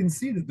like, I can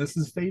see that this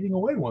is fading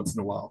away once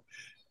in a while.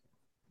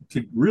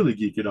 To really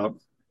geek it up,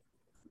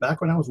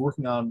 back when I was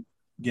working on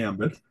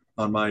Gambit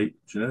on my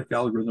genetic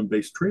algorithm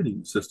based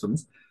trading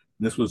systems,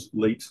 and this was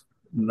late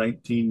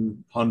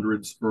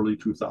 1900s, early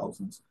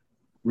 2000s,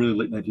 really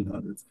late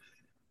 1900s,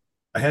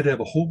 I had to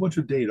have a whole bunch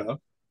of data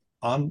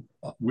on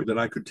that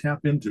I could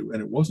tap into,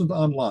 and it wasn't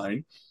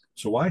online.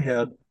 So I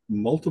had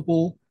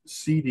multiple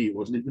it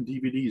wasn't even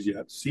DVDs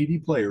yet, CD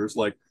players,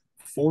 like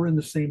 4 in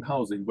the same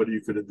housing, but you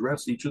could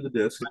address each of the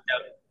discs. I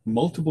had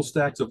multiple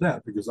stacks of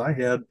that because I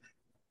had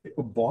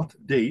bought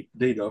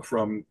data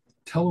from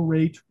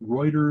Telerate,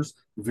 Reuters,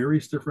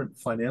 various different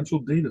financial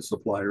data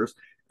suppliers,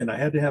 and I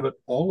had to have it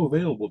all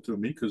available to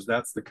me, because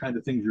that's the kind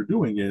of things you're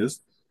doing, is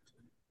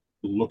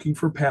looking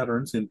for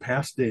patterns in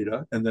past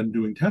data and then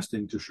doing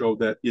testing to show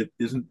that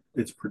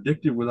it's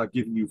predictive without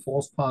giving you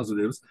false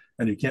positives,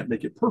 and you can't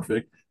make it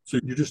perfect. So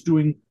you're just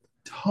doing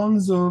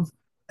tons of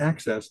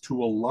access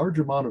to a large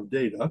amount of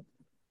data,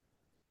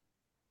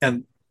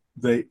 and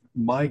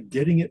my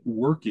getting it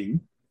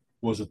working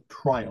was a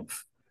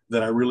triumph.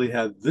 That I really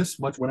had this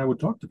much when I would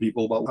talk to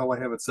people about how I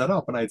have it set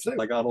up. And I'd say,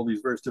 I got all these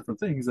various different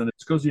things, and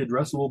it's SCSI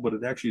addressable, but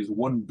it actually is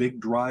one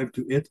big drive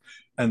to it.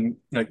 And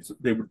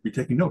they would be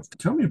taking notes.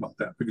 Tell me about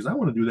that, because I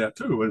want to do that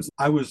too.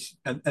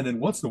 And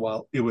then once in a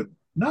while it would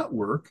not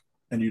work,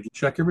 and you'd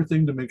check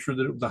everything to make sure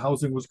that the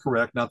housing was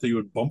correct, not that you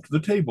had bumped the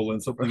table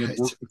and something had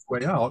worked its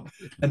way out.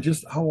 And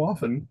just how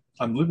often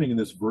I'm living in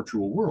this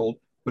virtual world,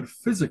 but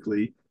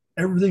physically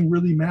everything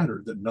really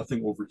mattered, that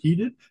nothing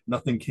overheated,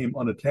 nothing came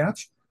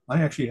unattached.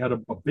 I actually had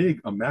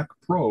a Mac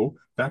Pro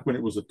back when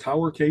it was a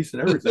tower case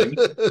and everything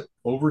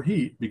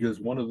overheat because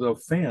one of the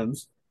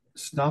fans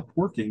stopped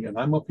working, and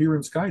I'm up here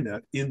in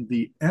Skynet in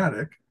the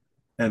attic,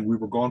 and we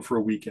were gone for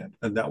a weekend,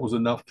 and that was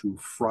enough to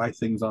fry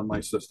things on my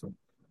system.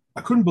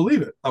 I couldn't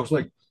believe it. I was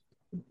like,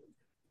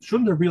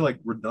 shouldn't there be like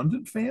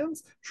redundant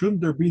fans?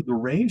 Shouldn't there be the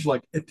range?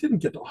 Like, it didn't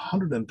get to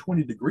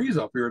 120 degrees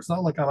up here. It's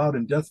not like I'm out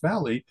in Death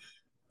Valley,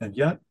 and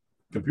yet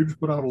computers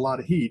put out a lot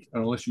of heat,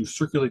 and unless you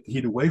circulate the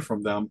heat away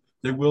from them,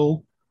 they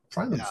will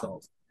try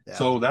themselves. Yeah.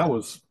 So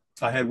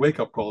I had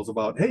wake-up calls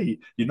about, hey,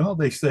 how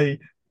they say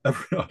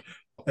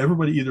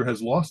everybody either has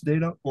lost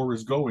data or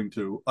is going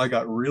to. I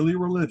got really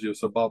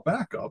religious about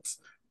backups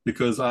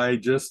because I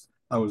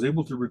was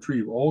able to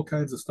retrieve all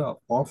kinds of stuff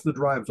off the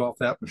drives off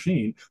that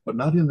machine, but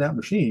not in that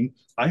machine.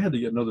 I had to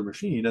get another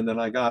machine, and then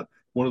I got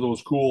one of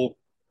those cool,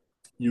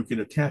 you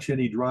can attach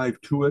any drive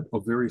to it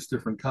of various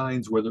different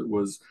kinds, whether it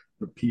was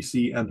the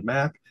PC and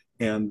Mac,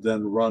 and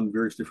then run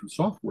various different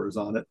softwares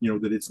on it,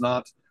 that it's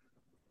not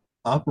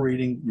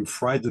operating. You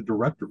fried the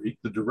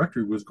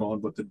directory was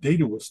gone, but the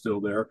data was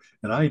still there.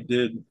 And I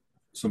did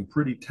some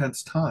pretty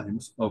tense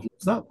times of,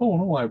 it's not, oh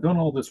no, I've done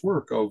all this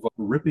work of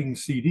ripping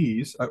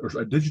CDs or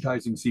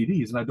digitizing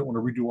CDs, and I don't want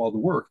to redo all the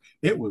work.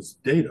 It was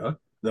data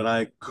that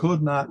I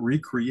could not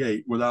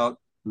recreate without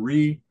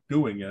redoing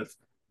it,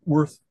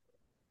 worth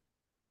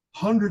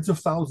hundreds of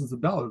thousands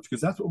of dollars,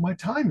 because that's what my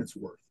time is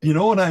worth. You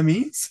know what I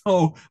mean?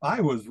 So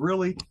I was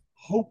really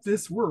hope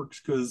this works,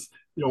 because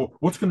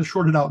what's going to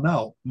short it out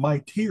now? My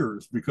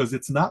tears, because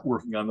it's not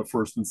working on the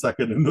first and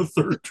second and the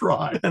third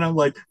try. And I'm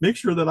like, make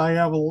sure that I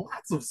have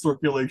lots of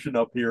circulation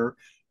up here,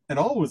 and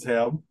always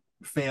have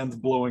fans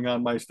blowing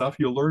on my stuff.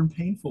 You'll learn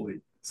painfully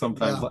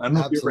sometimes. I don't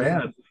know if you ever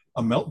had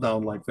a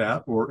meltdown like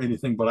that or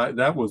anything, but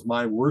that was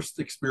my worst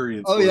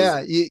experience. Oh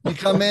yeah, you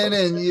come in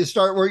and you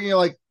start working. You're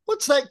like,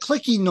 what's that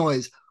clicking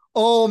noise?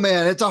 Oh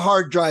man, it's a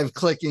hard drive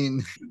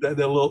clicking. That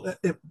little.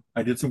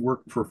 I did some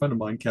work for a friend of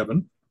mine,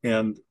 Kevin,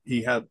 and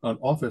he had an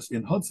office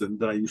in Hudson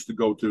that I used to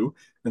go to,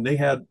 and they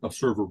had a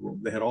server room.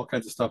 They had all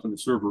kinds of stuff in the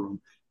server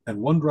room, and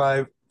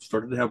OneDrive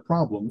started to have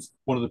problems.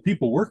 One of the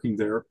people working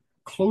there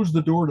closed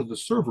the door to the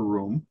server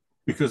room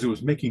because it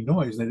was making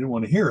noise and they didn't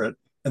want to hear it,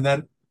 and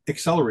that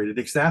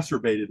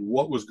exacerbated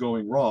what was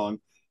going wrong.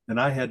 And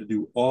I had to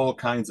do all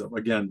kinds of,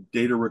 again,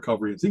 data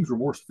recovery, and things were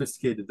more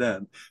sophisticated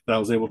then that I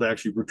was able to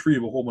actually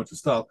retrieve a whole bunch of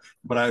stuff.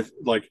 But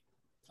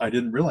I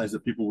didn't realize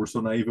that people were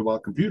so naive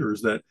about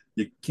computers that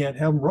you can't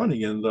have them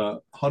running in the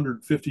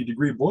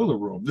 150-degree boiler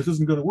room. This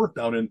isn't going to work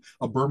down in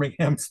a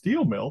Birmingham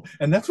steel mill.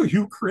 And that's what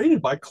you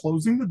created by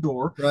closing the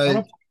door Right.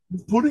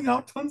 and putting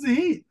out tons of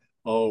heat.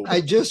 Oh,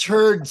 I just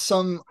heard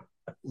some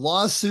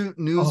lawsuit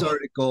news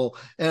article,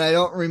 and I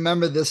don't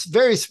remember this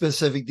very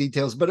specific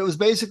details, but it was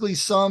basically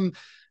some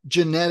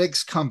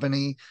genetics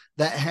company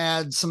that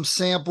had some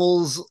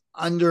samples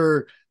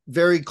under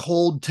very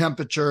cold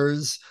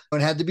temperatures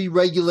and had to be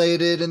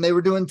regulated, and they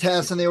were doing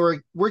tests and they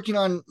were working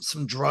on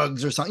some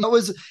drugs or something.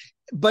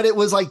 It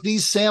was like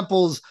these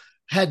samples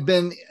had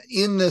been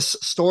in this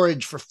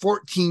storage for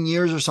 14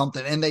 years or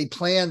something, and they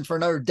planned for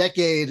another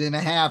decade and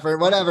a half or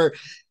whatever.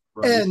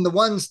 Right. And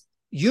the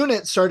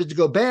unit started to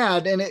go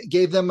bad, and it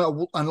gave them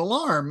an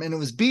alarm, and it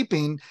was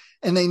beeping,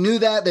 and they knew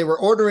that. They were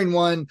ordering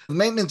one. The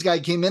maintenance guy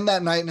came in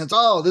that night, and it's,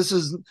 this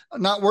is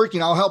not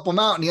working. I'll help him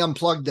out. And he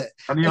unplugged it.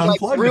 And he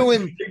unplugged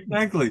ruined it.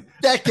 Exactly.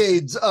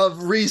 Decades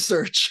of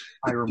research.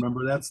 I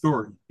remember that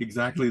story.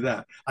 Exactly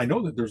that. I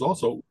know that there's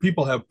also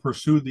people have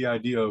pursued the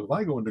idea of, if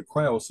I go into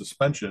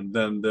cryosuspension,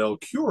 then they'll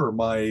cure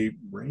my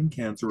brain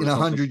cancer in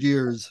 100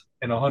 years.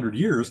 In 100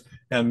 years.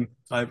 And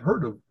I've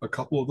heard of a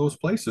couple of those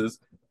places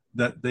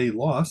that they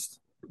lost.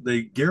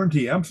 They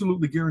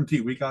absolutely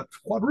guarantee we got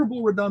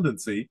quadruple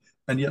redundancy,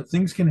 and yet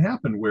things can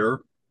happen where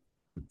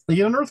they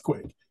get an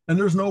earthquake and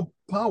there's no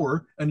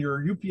power and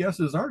your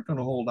UPSs aren't going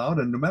to hold out,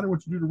 and no matter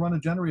what you do to run a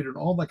generator and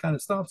all that kind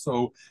of stuff.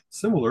 So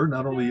similar,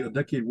 not only a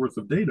decade worth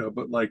of data,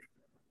 but like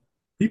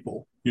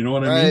people, you know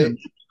what I mean? And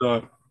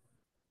the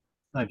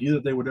idea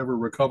that they would ever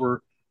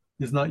recover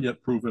is not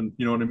yet proven.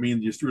 You know what I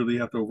mean? You just really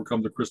have to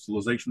overcome the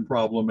crystallization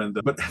problem.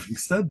 But having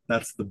said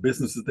that's the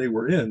business that they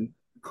were in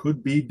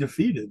could be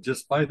defeated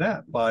just by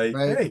that.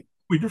 Hey,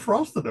 we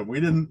defrosted them. We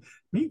didn't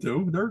mean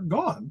to. They're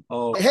gone.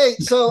 Hey,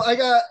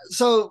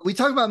 so we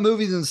talked about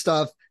movies and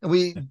stuff, and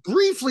we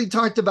briefly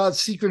talked about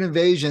Secret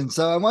Invasion.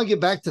 So I want to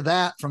get back to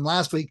that from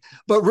last week.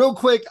 But real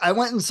quick, I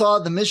went and saw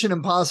the Mission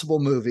Impossible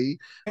movie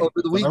over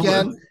the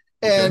weekend.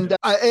 And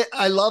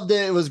I loved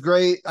it. It was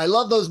great. I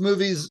love those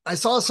movies. I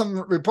saw some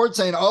reports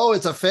saying,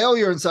 it's a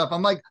failure and stuff.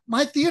 I'm like,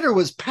 my theater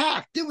was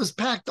packed. It was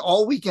packed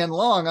all weekend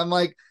long. I'm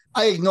like,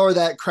 I ignore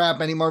that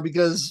crap anymore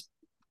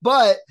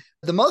but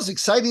the most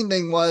exciting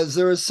thing was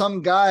there was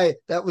some guy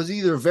that was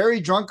either very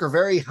drunk or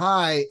very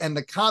high, and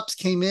the cops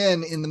came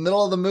in the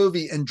middle of the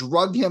movie and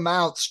drug him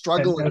out,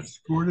 struggling. And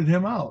escorted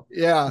him out.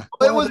 Yeah.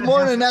 It was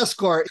more than an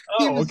escort.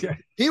 He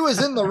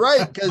was in the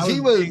right because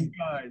he was,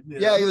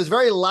 he was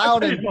very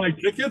loud. I paid my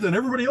ticket, and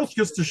everybody else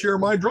gets to share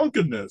my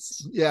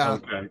drunkenness. Yeah.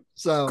 Okay.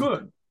 So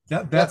good.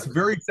 That's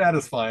very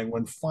satisfying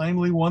when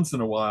finally once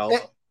in a while.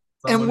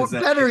 And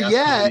better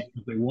yet,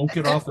 they won't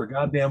get off their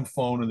goddamn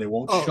phone, and they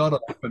won't shut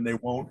up, and they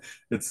won't,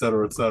 et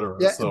cetera, et cetera.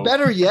 Yeah, so.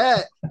 Better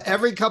yet,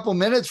 every couple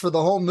minutes for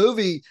the whole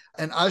movie,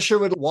 an usher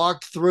would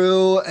walk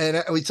through,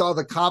 and we saw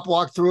the cop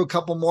walk through a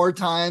couple more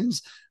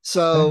times.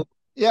 So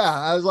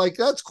I was like,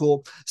 that's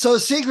cool. So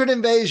Secret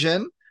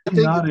Invasion.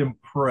 I'm not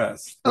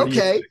impressed.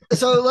 Okay,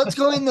 so let's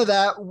go into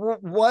that.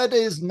 What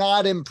is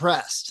not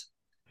impressed?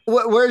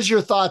 Where's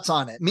your thoughts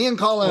on it? Me and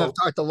Colin have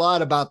talked a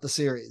lot about the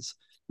series.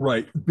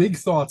 Right. Big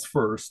thoughts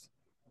first.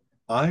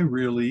 I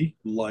really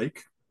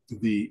like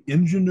the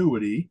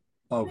ingenuity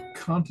of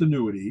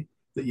continuity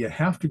that you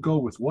have to go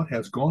with what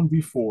has gone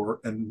before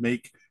and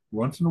make.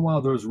 Once in a while,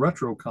 there's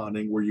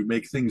retroconning where you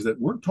make things that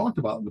weren't talked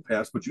about in the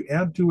past, but you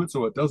add to it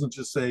so it doesn't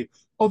just say,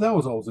 that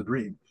was always a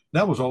dream.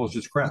 That was always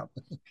just crap.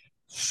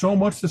 So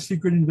much the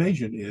Secret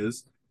Invasion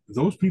is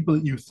those people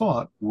that you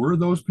thought were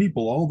those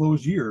people all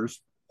those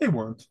years, they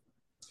weren't.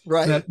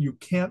 Right. That you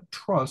can't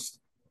trust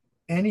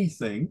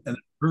anything, and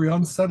very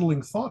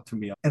unsettling thought to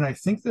me. And I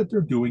think that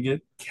they're doing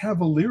it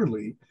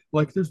cavalierly.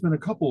 Like there's been a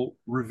couple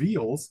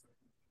reveals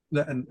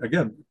that, and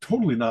again,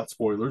 totally not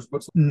spoilers,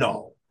 but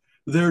no,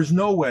 there's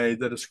no way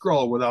that a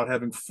Skrull, without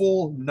having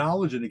full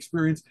knowledge and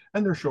experience,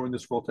 and they're showing the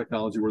Skrull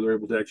technology where they're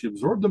able to actually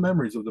absorb the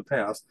memories of the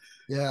past.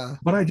 Yeah.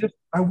 But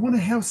I want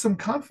to have some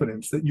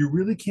confidence that you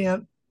really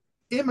can't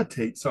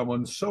imitate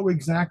someone so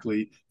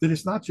exactly that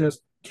it's not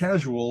just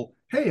casual.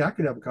 Hey, I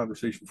could have a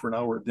conversation for an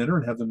hour at dinner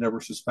and have them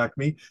never suspect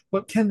me.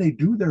 But can they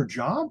do their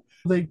job?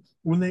 I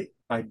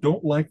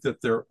don't like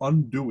that they're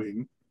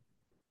undoing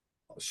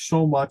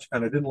so much,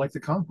 and I didn't like the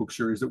comic book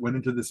series that went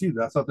into this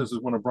either. I thought this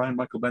was one of Brian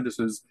Michael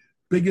Bendis's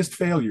biggest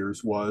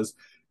failures, was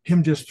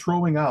him just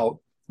throwing out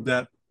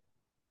that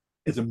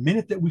At the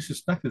minute that we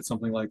suspected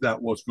something like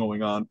that was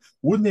going on,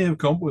 wouldn't they have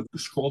come up with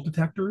scroll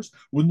detectors?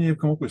 Wouldn't they have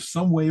come up with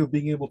some way of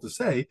being able to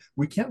say,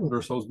 we can't let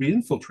ourselves be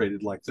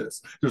infiltrated like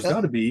this? There's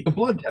got to be a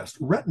blood test,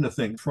 retina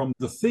thing from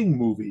the Thing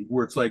movie,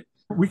 where it's like,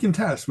 we can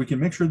test, we can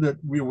make sure that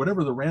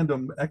whatever the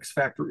random X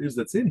factor is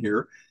that's in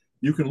here,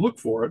 you can look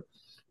for it.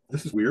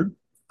 This is weird.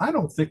 I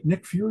don't think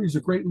Nick Fury is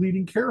a great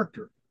leading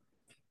character.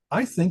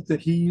 I think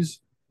that he's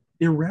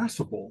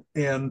irascible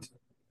and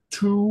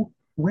too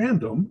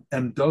random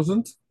and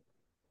doesn't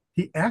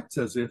he acts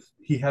as if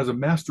he has a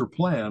master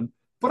plan,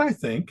 but I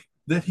think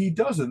that he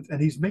doesn't, and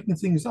he's making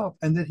things up,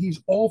 and that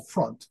he's all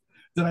front.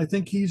 That I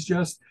think he's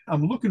just,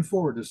 I'm looking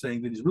forward to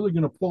saying that he's really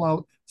going to pull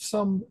out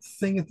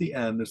something at the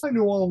end. As I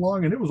knew all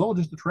along, and it was all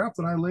just a trap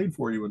that I laid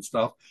for you and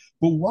stuff.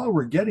 But while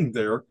we're getting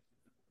there,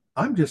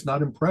 I'm just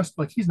not impressed.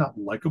 Like, he's not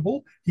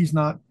likable. He's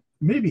not,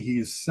 maybe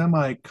he's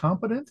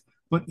semi-competent,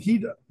 but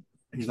he's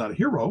not a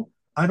hero.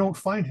 I don't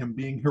find him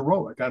being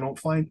heroic. Maybe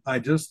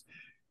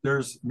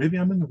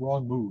I'm in the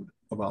wrong mood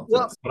about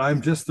this,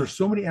 but there's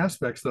so many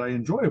aspects that I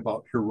enjoy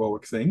about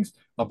heroic things,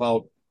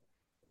 about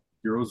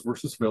heroes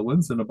versus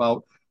villains, and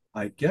about,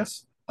 I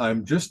guess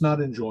I'm just not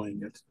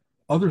enjoying it.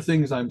 Other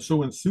things I'm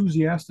so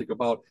enthusiastic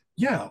about,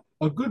 yeah,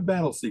 a good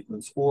battle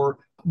sequence, or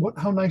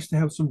how nice to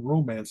have some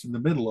romance in the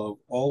middle of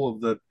all of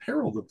the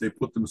peril that they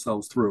put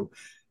themselves through.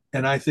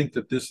 And I think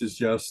that this is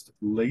just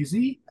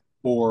lazy,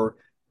 or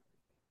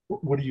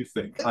what do you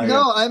think?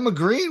 I'm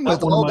agreeing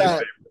with all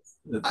that.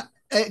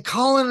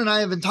 Colin and I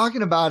have been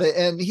talking about it,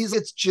 and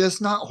it's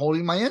just not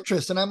holding my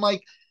interest. And I'm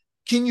like,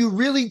 can you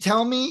really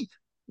tell me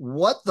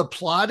what the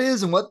plot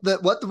is and what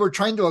we're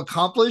trying to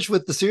accomplish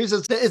with the series?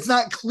 It's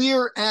not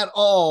clear at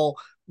all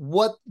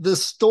what the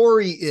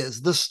story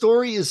is. The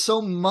story is so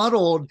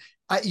muddled.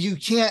 You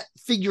can't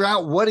figure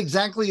out what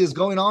exactly is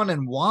going on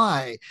and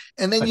why.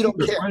 And then you don't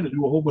care. Trying to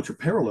do a whole bunch of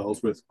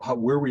parallels with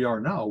where we are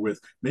now,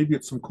 with maybe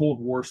it's some Cold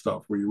War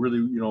stuff where you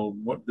really,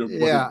 what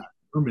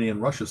Germany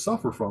and Russia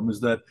suffer from is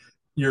that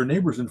your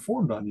neighbors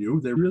informed on you.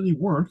 They really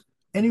weren't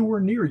anywhere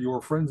near your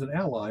friends and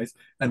allies.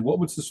 And what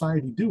would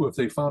society do if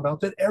they found out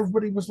that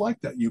everybody was like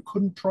that? You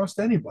couldn't trust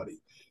anybody.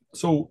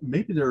 So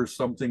maybe there are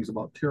some things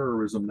about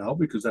terrorism now,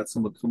 because that's so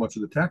much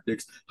of the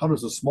tactics. How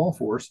does a small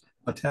force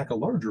attack a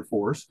larger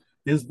force?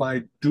 Is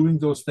by doing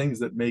those things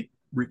that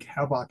wreak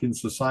havoc in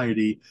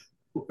society,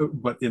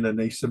 but in an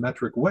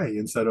asymmetric way,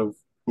 instead of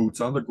boots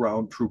on the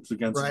ground, troops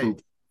against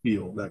troops,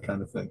 field, that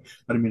kind of thing.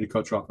 I didn't mean to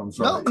cut you off. I'm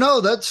sorry.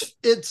 No, that's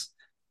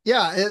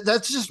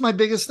just my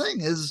biggest thing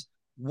is,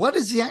 what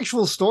is the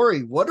actual story?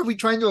 What are we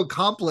trying to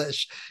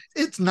accomplish?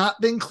 It's not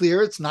been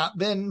clear. It's not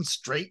been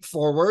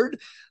straightforward.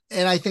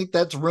 And I think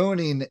that's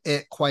ruining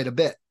it quite a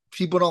bit.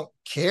 People don't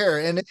care.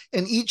 And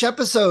in each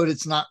episode,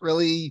 it's not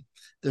really,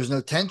 there's no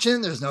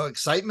tension. There's no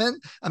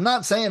excitement. I'm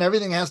not saying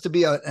everything has to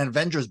be an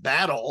Avengers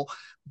battle,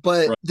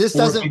 but this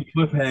doesn't a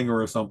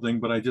cliffhanger or something,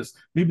 but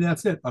maybe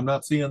that's it. I'm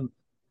not seeing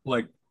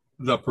like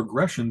the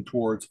progression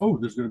towards,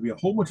 there's going to be a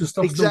whole bunch of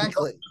stuff.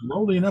 Exactly. We're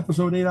only in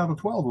episode 8 out of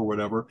 12 or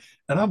whatever.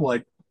 And I'm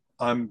like,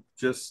 I'm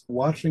just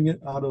watching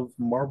it out of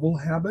Marvel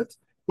habit.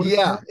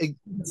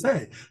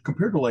 Say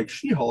compared to like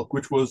She-Hulk,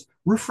 which was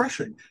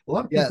refreshing. A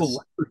lot of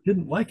people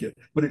didn't like it,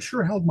 but it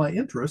sure held my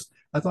interest.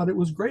 I thought it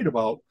was great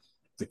about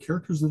the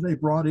characters that they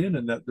brought in,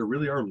 and that there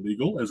really are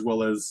legal as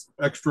well as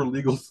extra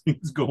legal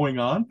things going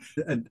on.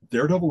 And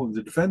Daredevil and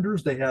the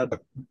Defenders, they had a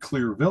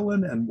clear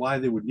villain and why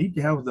they would need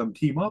to have them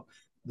team up.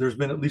 There's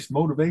been at least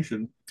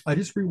motivation. I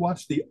just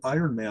rewatched the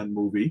Iron Man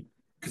movie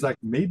because I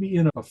may be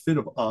in a fit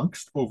of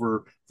angst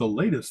over the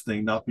latest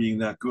thing not being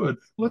that good.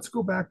 Let's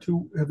go back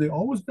to, have they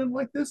always been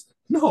like this?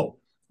 No.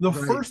 The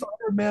first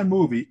Iron Man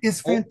movie is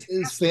fantastic.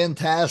 It's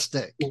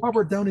fantastic.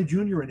 Robert Downey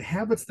Jr.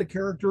 inhabits the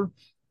character.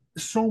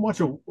 So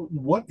much of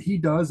what he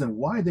does and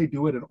why they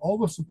do it, and all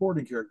the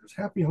supporting characters,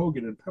 Happy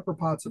Hogan and Pepper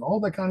Potts and all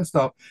that kind of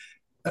stuff.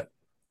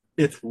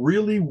 It's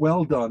really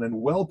well done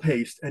and well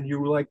paced, and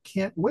you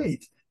can't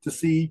wait to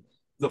see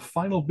the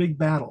final big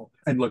battle.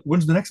 And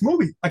when's the next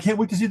movie? I can't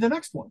wait to see the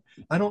next one.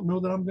 I don't know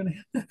that I'm going to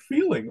have that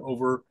feeling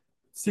over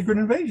Secret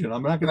Invasion.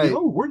 I'm not going to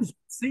where's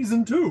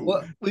season 2?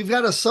 Well, we've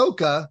got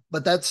Ahsoka,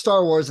 but that's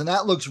Star Wars, and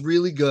that looks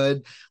really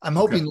good. I'm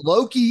hoping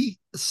Loki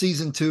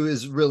season 2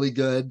 is really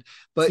good.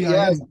 But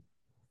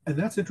and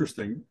that's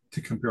interesting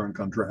to compare and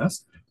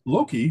contrast.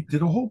 Loki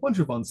did a whole bunch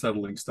of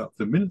unsettling stuff.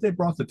 The minute they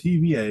brought the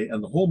TVA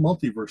and the whole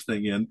multiverse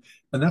thing in,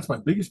 and that's my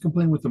biggest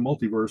complaint with the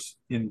multiverse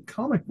in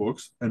comic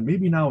books, and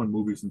maybe now in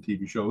movies and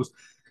TV shows,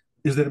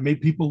 is that it made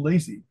people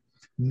lazy.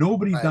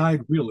 Nobody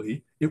died,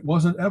 really. It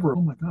wasn't ever,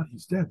 oh my God,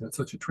 he's dead. That's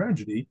such a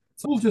tragedy.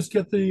 So we'll just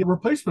get the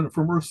replacement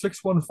from Earth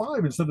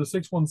 615 instead of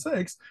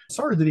 616.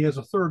 Sorry that he has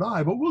a third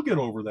eye, but we'll get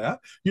over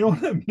that. You know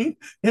what I mean?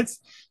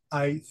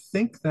 I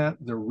think that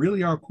there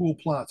really are cool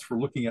plots for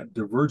looking at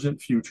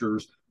divergent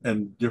futures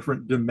and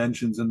different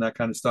dimensions and that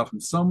kind of stuff.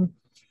 And some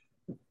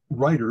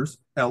writers,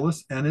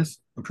 Ellis, Ennis,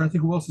 I'm trying to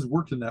think who else has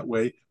worked in that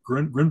way.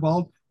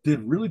 Grunwald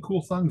did really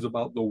cool things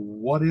about the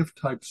what if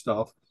type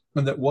stuff,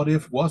 and that what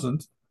if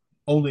wasn't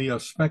only a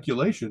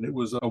speculation. It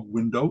was a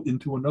window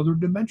into another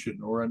dimension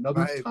or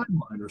another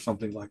timeline or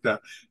something like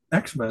that.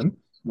 X-Men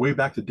way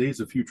back to Days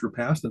of Future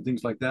Past and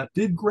things like that,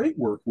 did great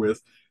work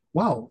with,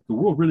 wow, the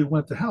world really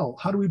went to hell.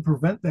 How do we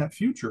prevent that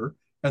future?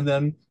 And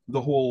then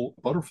the whole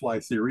butterfly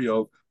theory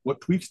of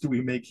what tweaks do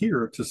we make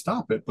here to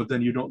stop it? But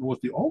then you don't know what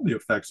all the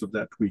effects of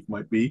that tweak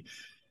might be.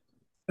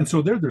 And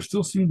so there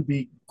still seemed to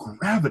be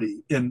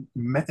gravity, and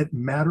it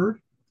mattered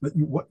that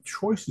what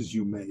choices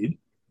you made.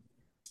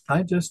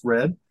 I just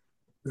read,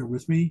 bear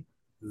with me,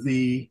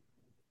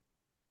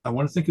 I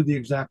want to think of the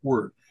exact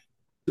word,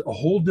 a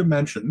whole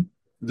dimension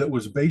that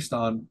was based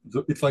on,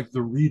 it's like the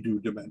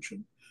redo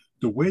dimension.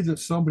 The way that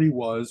somebody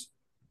was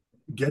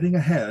getting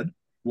ahead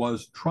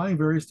was trying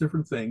various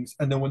different things.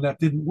 And then when that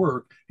didn't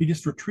work, he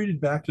just retreated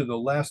back to the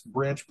last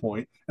branch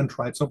point and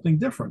tried something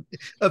different.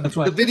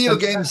 The video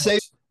game say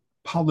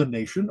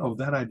pollination of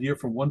that idea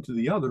from one to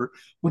the other,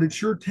 but it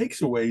sure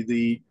takes away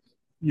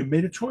you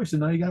made a choice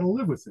and now you got to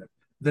live with it.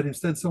 That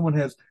instead someone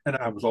has, and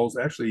I was always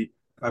actually,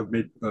 I've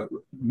made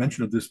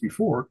mention of this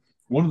before,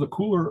 one of the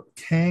cooler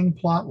Kang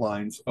plot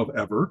lines of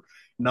ever,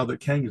 now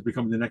that Kang is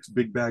becoming the next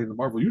big bad in the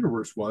Marvel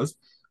Universe, was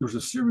there was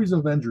a series of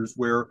Avengers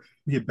where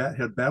he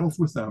had battles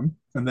with them,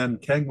 and then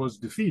Kang was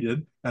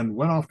defeated and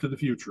went off to the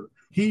future.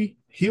 He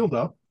healed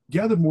up,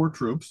 gathered more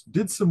troops,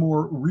 did some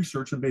more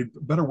research and made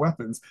better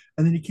weapons,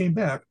 and then he came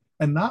back,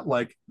 and not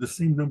like the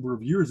same number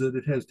of years that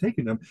it has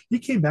taken him. He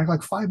came back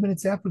like 5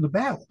 minutes after the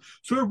battle.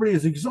 So everybody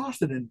is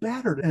exhausted and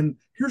battered. And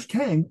here's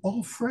Kang,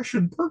 all fresh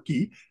and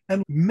perky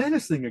and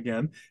menacing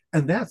again.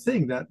 And that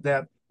thing,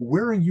 that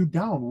wearing you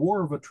down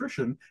war of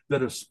attrition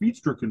that a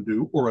speedster can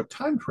do or a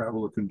time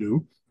traveler can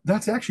do,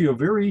 that's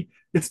actually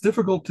it's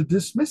difficult to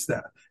dismiss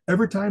that.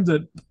 Every time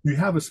that you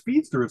have a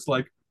speedster, it's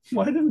like,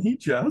 why didn't he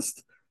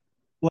just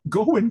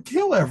go and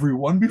kill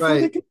everyone before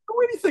they can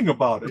do anything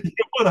about it? You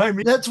know what I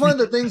mean? That's one of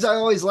the things I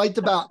always liked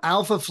about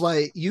Alpha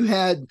Flight. You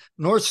had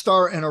North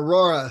Star and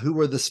Aurora, who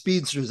were the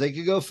speedsters. They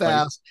could go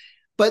fast,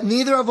 but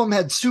neither of them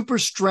had super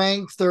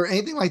strength or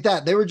anything like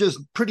that. They were just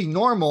pretty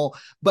normal.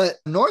 But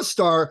North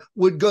Star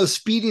would go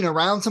speeding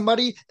around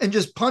somebody and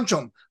just punch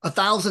them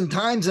 1,000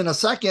 times in a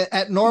second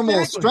at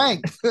normal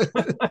strength.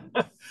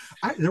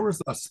 There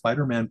was a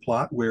Spider-Man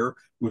plot where it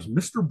was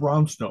Mr.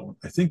 Brownstone.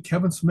 I think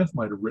Kevin Smith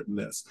might have written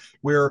this,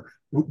 where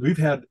we've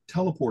had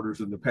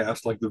teleporters in the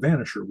past, like the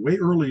Vanisher, way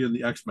early in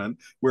the X-Men,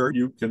 where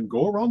you can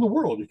go around the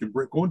world. You can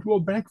go into a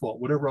bank vault,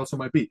 whatever else it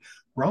might be.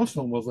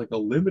 Brownstone was like a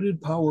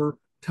limited power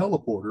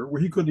teleporter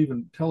where he couldn't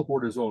even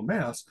teleport his own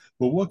mass.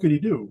 But what could he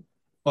do?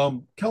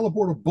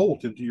 Teleport a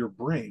bolt into your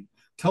brain,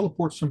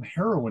 teleport some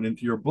heroin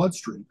into your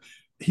bloodstream.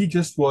 He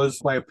just was,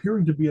 by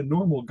appearing to be a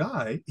normal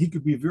guy, he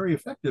could be very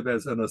effective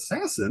as an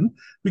assassin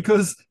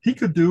because he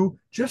could do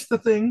just the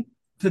thing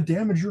to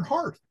damage your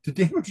heart, to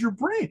damage your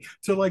brain,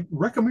 to like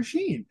wreck a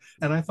machine.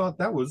 And I thought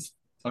that was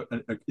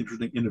an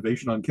interesting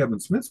innovation on Kevin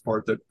Smith's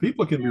part, that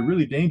people can be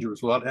really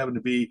dangerous without having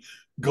to be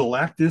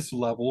Galactus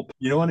level.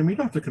 You know what I mean? You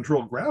don't have to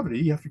control gravity.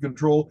 You have to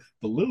control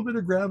the little bit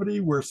of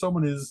gravity where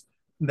someone is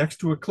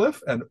next to a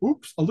cliff and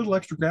oops, a little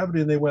extra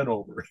gravity and they went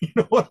over. You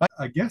know what?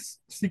 I guess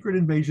Secret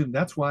Invasion,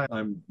 that's why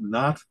I'm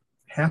not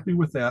happy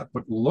with that.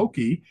 But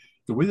Loki,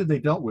 the way that they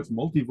dealt with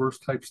multiverse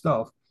type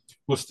stuff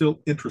was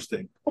still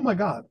interesting. Oh my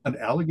God, an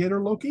alligator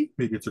Loki?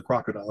 Maybe it's a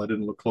crocodile. I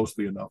didn't look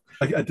closely enough.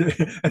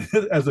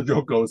 As the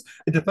joke goes,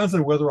 it depends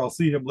on whether I'll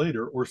see him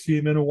later or see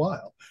him in a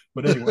while.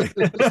 But anyway.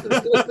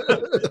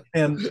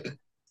 And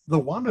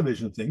the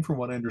WandaVision thing, from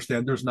what I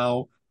understand, there's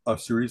now a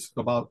series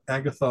about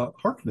Agatha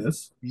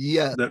Harkness.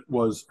 Yeah. That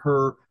was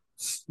her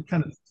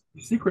kind of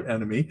secret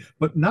enemy,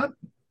 but not.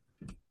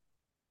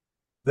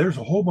 There's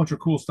a whole bunch of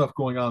cool stuff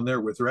going on there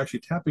with her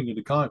actually tapping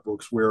into comic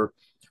books, where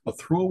a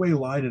throwaway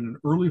line in an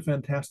early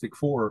Fantastic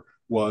Four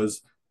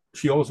was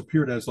she always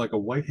appeared as like a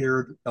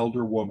white-haired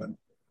elder woman.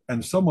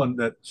 And someone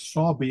that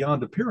saw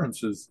beyond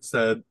appearances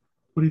said,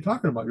 what are you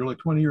talking about? You're like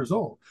 20 years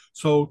old.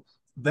 So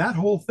that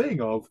whole thing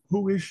of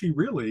who is she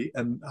really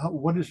and how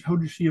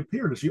does she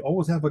appear? Does she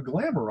always have a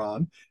glamour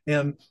on?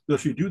 And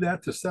does she do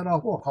that to set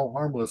off, how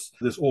harmless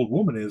this old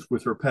woman is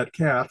with her pet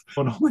cat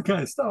and all that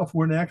kind of stuff,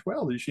 where in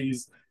actuality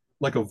she's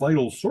like a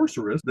vital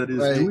sorceress that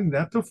is doing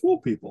that to fool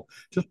people.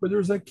 Just but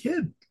there's a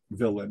kid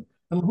villain.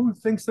 And who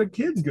thinks that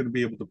kid's going to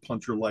be able to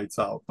punch her lights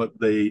out? But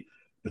they,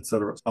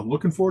 etc. I'm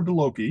looking forward to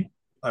Loki.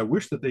 I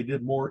wish that they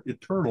did more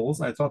Eternals.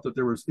 I thought that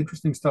there was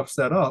interesting stuff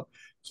set up.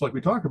 So like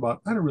we talked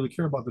about, I don't really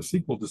care about the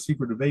sequel to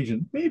Secret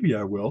Invasion. Maybe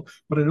I will,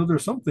 but I know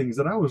there's some things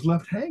that I was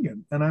left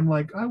hanging. And I'm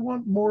like, I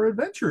want more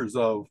adventures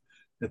of,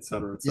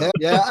 etc.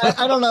 Yeah.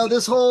 I don't know.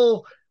 This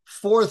whole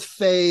fourth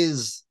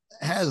phase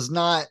has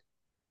not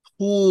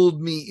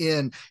pulled me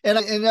in. And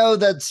I know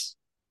that's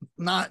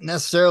not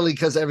necessarily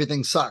because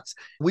everything sucks.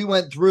 We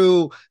went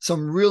through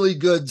some really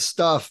good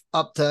stuff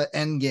up to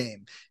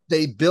Endgame.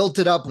 They built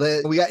it up.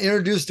 We got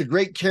introduced to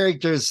great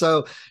characters.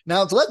 So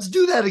now let's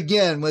do that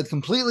again with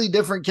completely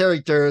different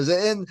characters.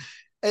 And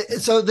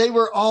so they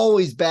were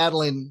always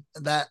battling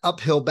that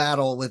uphill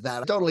battle with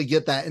that. I totally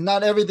get that. And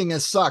not everything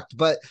has sucked,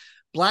 but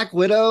Black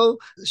Widow,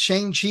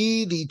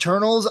 Shang-Chi, the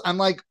Eternals, I'm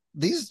like,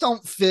 these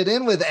don't fit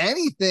in with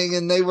anything,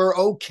 and they were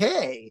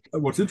okay.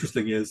 What's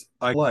interesting is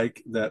I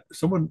like that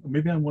someone,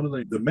 maybe on one of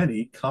the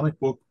many comic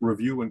book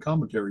review and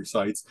commentary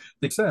sites,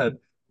 they said,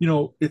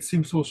 it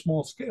seems so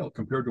small scale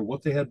compared to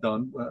what they had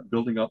done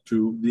building up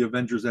to the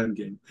Avengers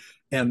Endgame.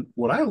 And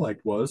what I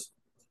liked was,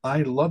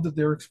 I love that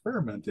they're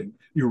experimenting.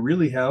 You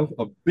really have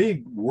a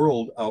big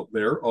world out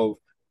there of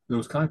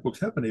those comic books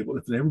have been able,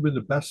 if they've never been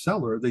the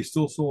bestseller, they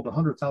still sold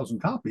 100,000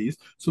 copies.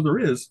 So there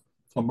is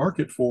a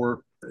market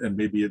for, and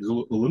maybe it's a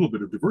little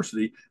bit of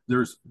diversity.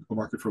 There's a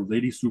market for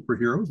lady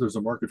superheroes. There's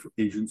a market for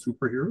Asian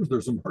superheroes.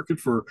 There's a market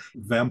for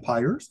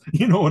vampires.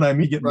 You know what I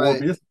mean? Get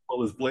Right. Morbius as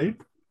well as Blade.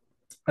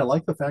 I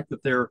like the fact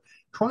that they're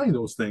trying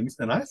those things.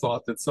 And I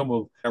thought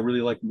that I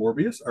really like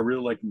Morbius. I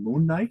really like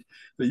Moon Knight,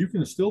 that you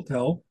can still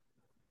tell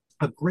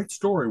a great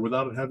story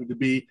without it having to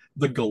be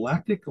the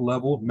galactic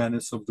level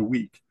menace of the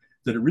week.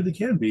 That it really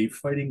can be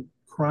fighting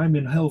crime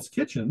in Hell's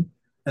Kitchen,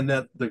 and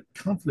that the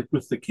conflict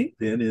with the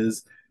Kingpin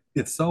is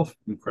itself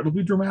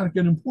incredibly dramatic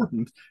and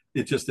important.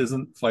 It just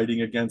isn't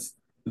fighting against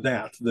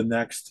the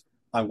next,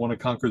 I want to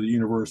conquer the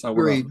universe, I want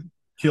Agreed. to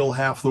kill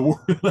half the world,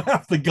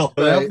 half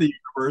Right. the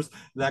universe,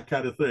 that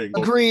kind of thing.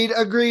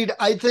 Agreed.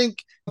 I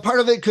think part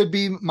of it could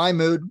be my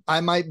mood.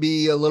 I might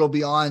be a little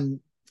beyond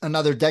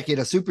another decade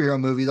of superhero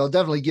movies. I'll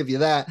definitely give you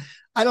that.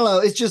 I don't know.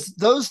 It's just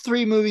those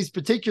three movies,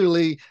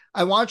 particularly,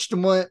 I watched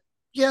them, went,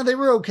 yeah, they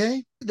were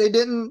okay. They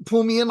didn't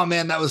pull me in. Oh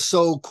man, that was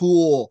so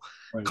cool.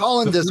 Right.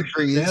 Colin The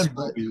disagrees. Shazam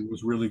movie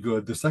was really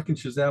good. The second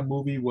Shazam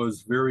movie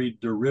was very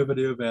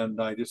derivative, and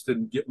I just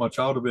didn't get much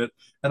out of it.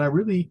 And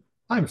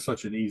I'm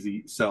such an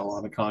easy sell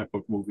on a comic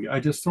book movie.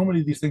 So many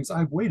of these things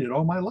I've waited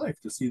all my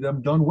life to see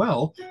them done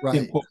well Right.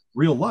 in quote,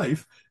 real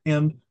life.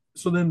 And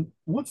so then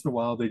once in a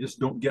while, they just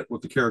don't get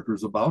what the character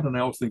is about. And I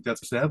always think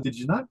that's sad. Did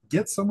you not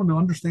get someone who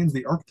understands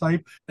the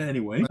archetype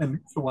anyway? And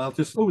once in a while,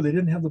 they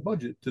didn't have the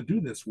budget to do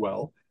this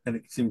well. And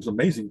it seems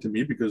amazing to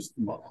me because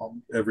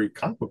every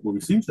comic book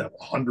movie seems to have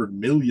 $100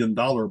 million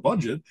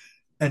budget.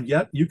 And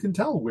yet you can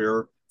tell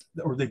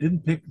or they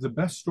didn't pick the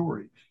best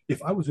story.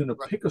 If I was going to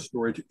pick a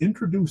story to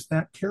introduce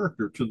that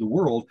character to the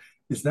world,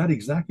 is that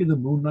exactly the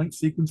Moon Knight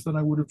sequence that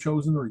I would have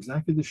chosen, or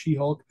exactly the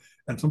She-Hulk?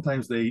 And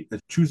sometimes they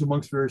choose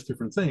amongst various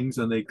different things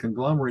and they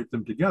conglomerate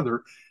them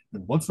together.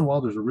 And once in a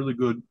while, there's a really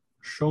good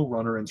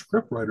showrunner and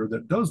scriptwriter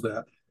that does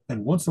that.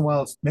 And once in a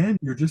while,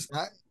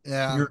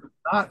 you're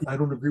not, I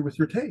don't agree with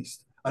your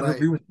taste. I don't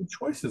agree with your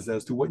choices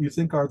as to what you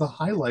think are the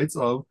highlights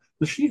of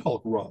the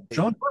She-Hulk run.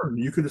 John Byrne,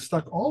 you could have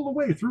stuck all the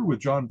way through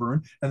with John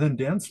Byrne, and then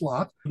Dan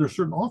Slott. There's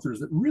certain authors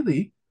that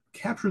really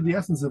captured the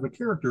essence of a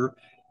character,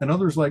 and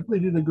others they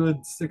did a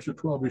good 6 or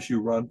 12 issue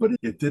run, but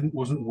it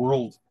wasn't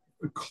world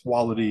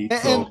quality.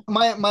 And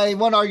my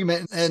one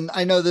argument, and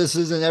I know this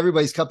isn't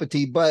everybody's cup of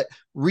tea, but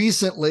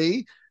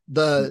recently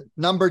the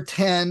number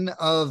 10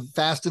 of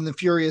Fast and the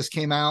Furious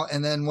came out,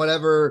 and then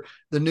whatever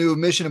the new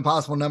Mission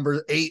Impossible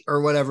number 8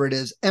 or whatever it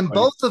is. And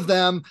both of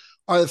them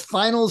are the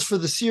finals for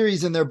the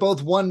series, and they're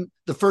both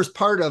the first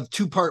part of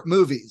 2-part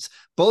movies.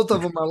 Both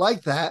of them are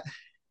like that.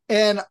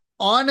 And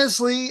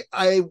honestly,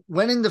 I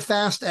went into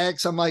Fast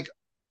X. I'm like,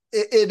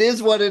 it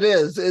is what it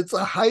is. It's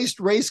a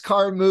heist race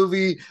car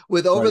movie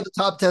with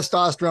over-the-top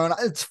testosterone.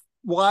 It's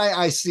why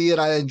I see it.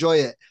 I enjoy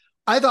it.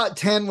 I thought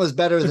 10 was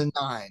better than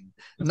 9.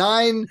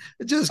 9,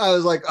 I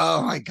was like,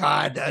 oh my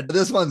God,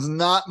 this one's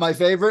not my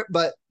favorite,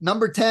 but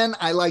number 10,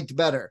 I liked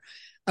better.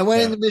 I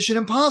went into Mission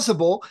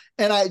Impossible,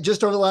 and I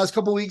just over the last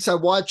couple of weeks, I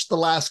watched the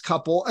last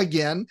couple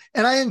again,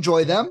 and I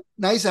enjoy them.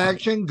 Nice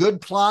action, good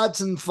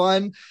plots and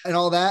fun and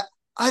all that.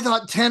 I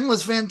thought 10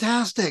 was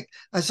fantastic.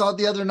 I saw it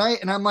the other night,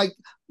 and I'm like,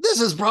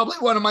 this is probably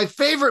one of my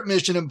favorite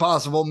Mission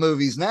Impossible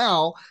movies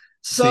now.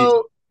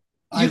 So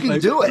you can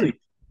do it.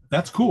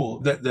 That's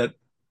cool. That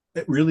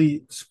it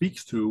really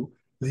speaks to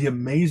the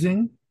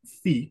amazing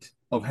feat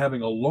of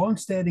having a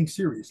long-standing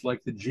series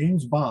like the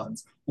James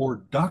Bonds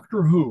or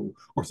Doctor Who,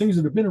 or things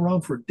that have been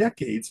around for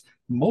decades,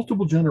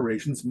 multiple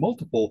generations,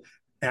 multiple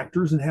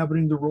actors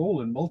inhabiting the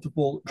role, and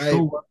multiple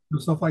showrunners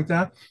and stuff like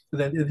that.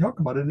 And then they talk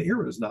about it in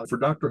eras now. For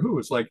Doctor Who,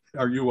 it's like,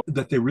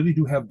 that they really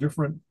do have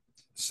different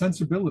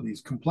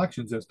sensibilities,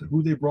 complexions as to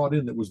who they brought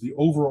in that was the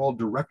overall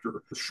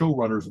director, the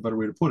showrunner is a better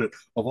way to put it,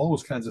 of all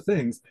those kinds of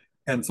things.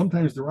 And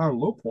sometimes there are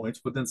low points,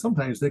 but then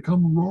sometimes they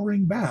come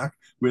roaring back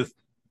with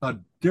a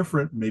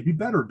different, maybe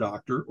better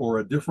doctor, or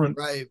a different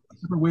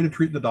way to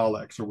treat the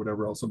Daleks, or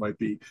whatever else it might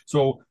be.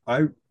 So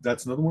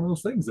that's another one of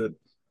those things that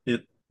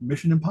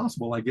Mission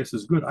Impossible, I guess,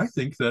 is good. I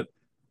think that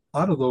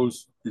out of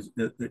those,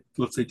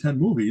 let's say 10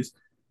 movies,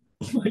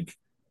 like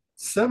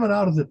 7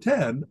 out of the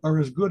 10 are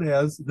as good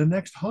as the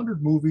next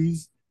 100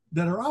 movies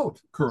that are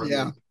out currently.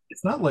 Yeah.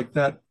 It's not like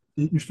that.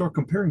 You start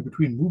comparing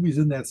between movies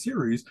in that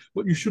series,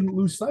 but you shouldn't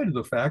lose sight of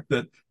the fact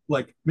that,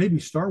 like, maybe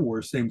Star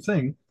Wars, same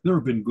thing. There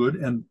have been good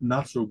and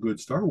not so good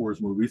Star Wars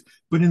movies,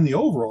 but in the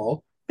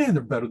overall, man,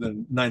 they're better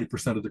than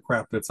 90% of the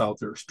crap that's out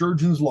there.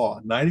 Sturgeon's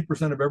Law,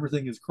 90% of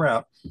everything is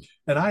crap.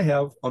 And I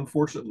have,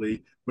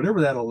 unfortunately,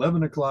 whatever that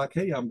 11 o'clock,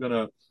 hey, I'm going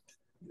to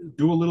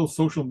do a little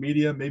social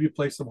media, maybe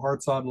play some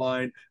hearts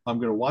online. I'm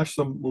going to watch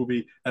some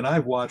movie, and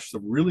I've watched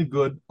some really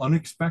good,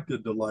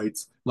 unexpected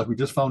delights. Like we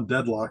just found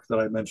Deadlock that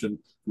I mentioned,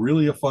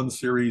 really a fun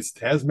series.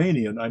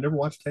 Tasmanian. I never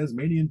watched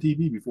Tasmanian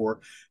TV before,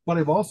 but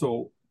I've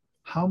also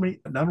how many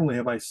not only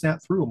have I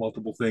sat through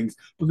multiple things,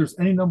 but there's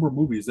any number of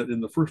movies that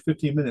in the first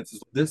 15 minutes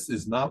this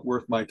is not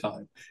worth my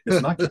time.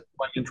 It's not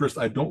my interest.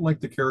 I don't like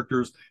the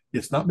characters.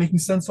 It's not making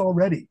sense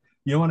already.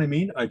 You know what I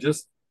mean?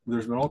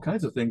 There's been all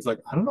kinds of things like,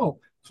 I don't know.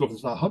 So if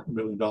it's not $100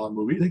 million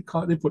movie, they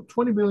put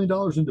 $20 million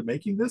into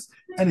making this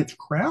and it's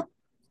crap.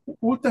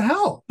 What the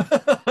hell?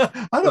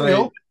 I don't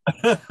know.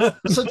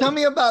 So tell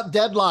me about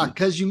Deadlock,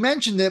 because you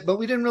mentioned it, but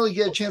we didn't really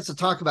get a chance to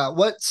talk about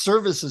what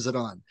service is it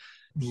on?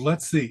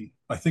 Let's see.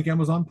 I think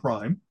Amazon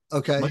Prime.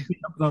 Okay. Might be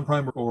Amazon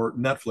Prime or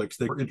Netflix.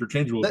 They are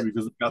interchangeable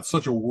because they've got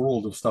such a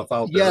world of stuff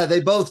out there. Yeah,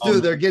 they both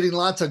do. They're getting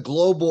lots of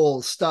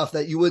global stuff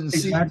that you wouldn't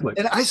see.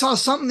 And I saw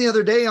something the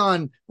other day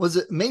on, was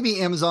it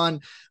maybe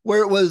Amazon,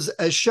 where it was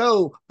a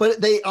show,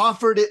 but they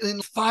offered it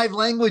in 5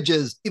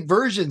 languages,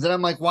 versions. And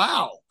I'm like,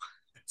 wow.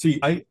 See,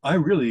 I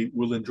really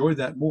will enjoy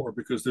that more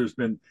because there's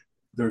been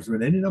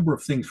any number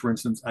of things. For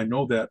instance, I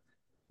know that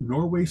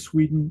Norway,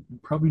 Sweden,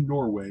 probably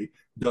Norway,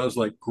 does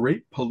like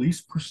great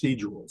police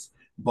procedurals.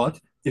 But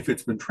if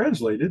it's been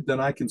translated, then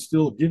I can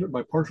still give it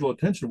my partial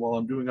attention while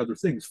I'm doing other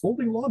things,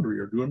 folding laundry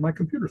or doing my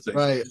computer thing.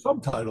 Right.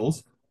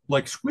 Subtitles,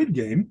 like Squid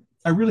Game,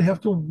 I really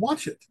have to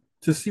watch it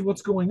to see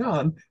what's going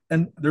on.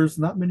 And there's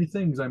not many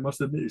things, I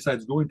must admit,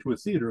 besides going to a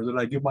theater, that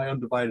I give my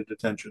undivided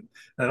attention.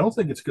 And I don't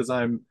think it's because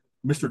I'm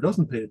Mr.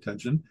 doesn't pay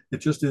attention. It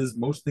just is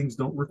most things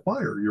don't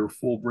require your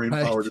full brain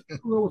power to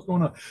know what's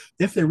going on.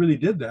 If they really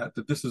did that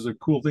this is a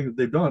cool thing that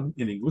they've done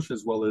in English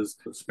as well as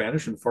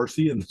Spanish and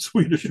Farsi and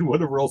Swedish and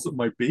whatever else it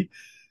might be.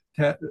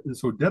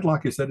 So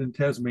Deadlock is set in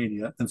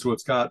Tasmania. And so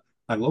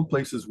I love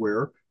places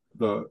where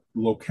the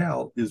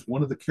locale is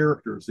one of the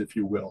characters, if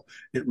you will.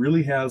 It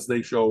really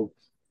they show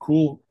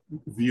cool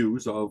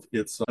views of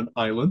it's an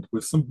island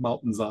with some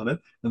mountains on it.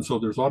 And so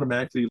there's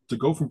automatically to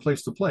go from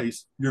place to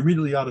place, you're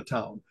immediately out of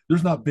town.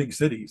 There's not big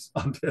cities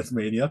on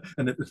Tasmania.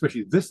 And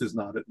especially this is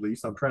not, at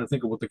least. I'm trying to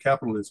think of what the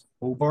capital is.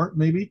 Hobart,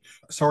 maybe?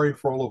 Sorry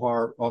for all of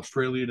our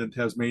Australian and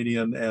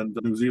Tasmanian and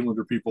New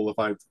Zealander people if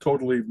I've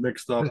totally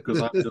mixed up because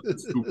I'm just a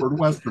super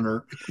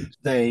Westerner.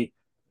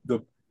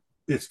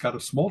 It's got a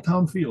small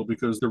town feel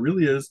because there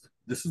really is.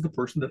 This is the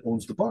person that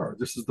owns the bar.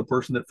 This is the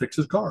person that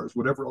fixes cars,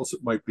 whatever else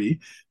it might be.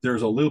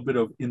 There's a little bit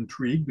of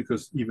intrigue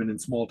because even in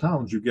small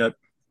towns, you get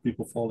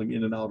people falling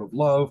in and out of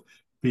love,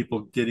 people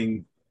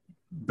getting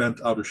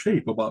bent out of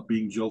shape about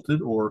being jilted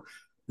or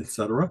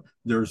etc.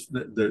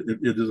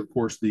 It is, of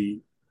course,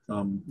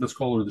 let's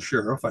call her the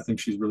sheriff. I think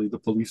she's really the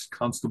police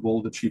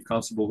constable, the chief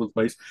constable of the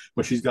place,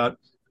 but she's got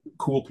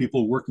cool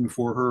people working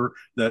for her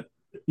that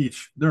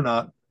they're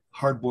not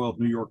hard-boiled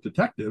New York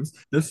detectives.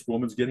 This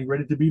woman's getting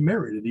ready to be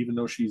married, and even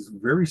though she's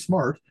very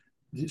smart,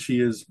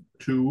 she is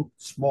too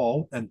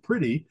small and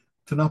pretty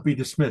to not be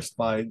dismissed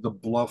by the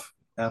bluff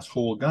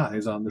asshole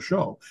guys on the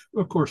show.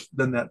 Of course,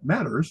 then that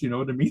matters, you know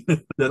what I mean?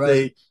 That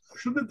They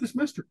should have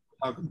dismissed her.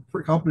 How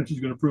confident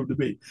she's going to prove to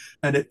be.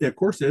 And of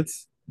course,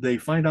 they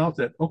find out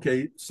that,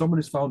 okay, someone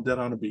is found dead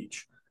on a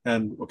beach.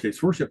 And okay,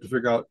 so first you have to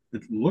figure out,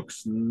 it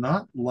looks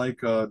not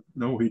like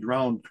he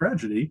drowned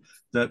tragedy,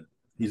 that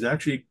he's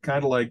actually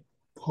kind of like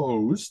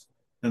posed.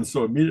 And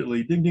so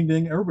immediately, ding, ding,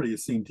 ding, everybody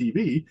has seen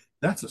TV.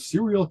 That's a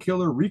serial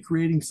killer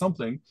recreating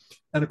something.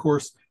 And of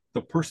course,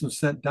 the person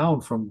sent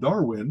down from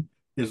Darwin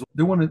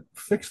they want to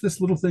fix this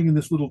little thing in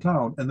this little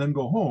town and then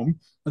go home,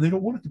 and they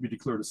don't want it to be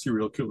declared a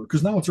serial killer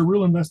because now it's a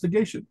real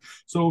investigation.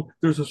 So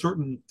there's a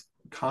certain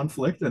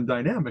conflict and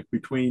dynamic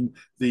between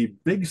the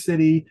big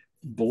city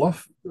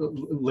bluff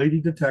lady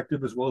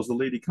detective as well as the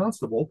lady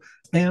constable.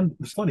 And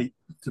it's funny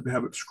to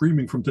have it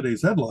screaming from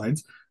today's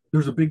headlines.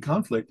 There's a big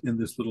conflict in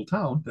this little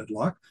town,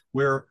 Deadlock,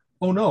 where,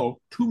 oh no,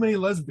 too many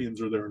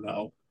lesbians are there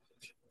now.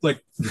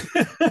 Like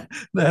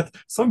that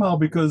somehow,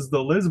 because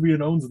the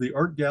lesbian owns the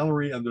art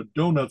gallery and the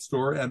donut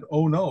store, and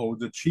oh no,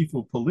 the chief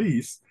of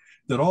police,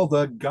 that all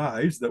the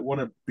guys that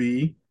want to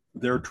be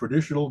their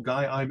traditional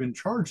guy I'm in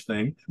charge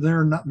thing,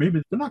 they're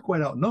not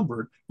quite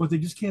outnumbered, but they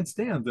just can't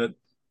stand that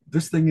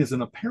this thing is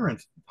an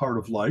apparent part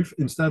of life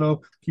instead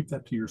of keep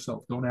that to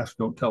yourself, don't ask,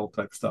 don't tell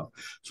type stuff.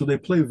 So they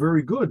play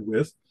very good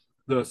with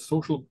the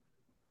social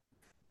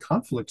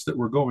conflicts that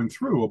we're going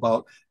through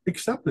about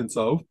acceptance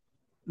of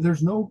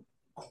there's no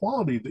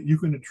quality that you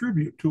can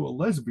attribute to a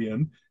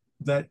lesbian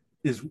that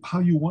is how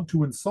you want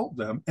to insult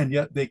them, and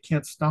yet they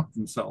can't stop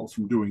themselves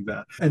from doing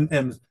that. And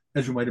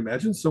as you might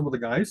imagine, some of the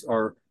guys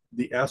are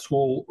the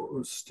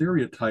asshole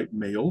stereotype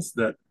males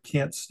that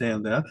can't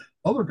stand that.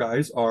 Other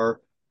guys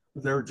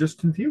they're just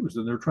confused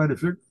and they're trying to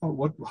figure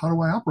out how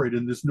do I operate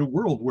in this new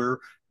world where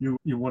you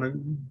want to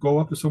go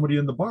up to somebody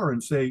in the bar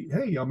and say,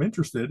 hey, I'm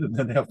interested, and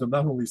then have them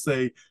not only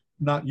say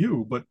not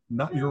you, but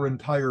not your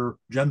entire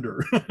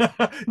gender,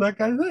 that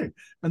kind of thing.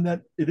 And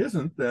that it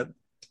isn't that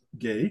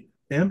gay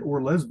and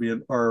or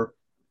lesbian are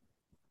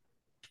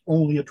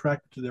only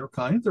attracted to their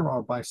kind. There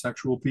are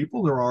bisexual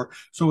people. There are,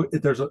 so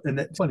there's a, and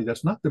it's funny,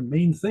 that's not the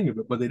main thing of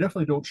it, but they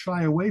definitely don't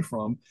shy away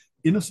from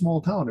in a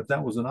small town, if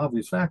that was an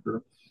obvious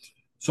factor.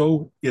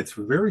 So it's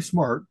very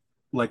smart,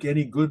 like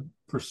any good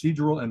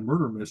procedural and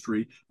murder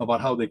mystery,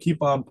 about how they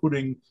keep on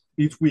putting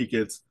each week.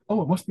 It's,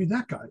 oh, it must be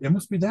that guy. It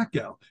must be that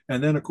gal.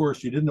 And then, of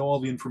course, you didn't know all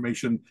the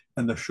information,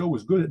 and the show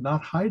is good at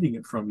not hiding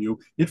it from you.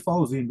 It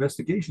follows the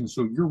investigation.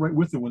 So you're right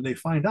with it when they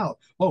find out,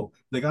 oh,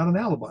 they got an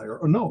alibi,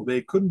 or no,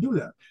 they couldn't do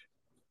that.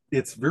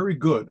 It's very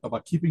good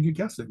about keeping you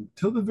guessing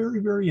till the very,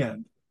 very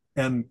end.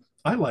 And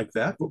I like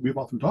that. But we've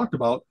often talked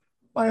about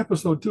by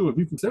episode 2, if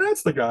you can say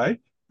that's the guy,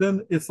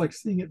 then it's like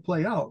seeing it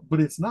play out. But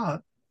it's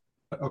not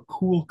a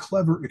cool,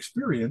 clever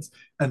experience.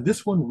 And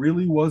this one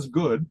really was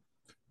good.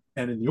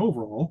 And in the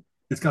overall,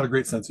 it's got a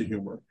great sense of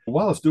humor.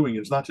 While it's doing it,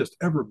 it's not just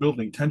ever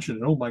building tension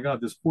and, oh my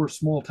God, this poor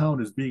small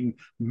town is being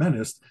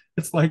menaced.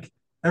 It's like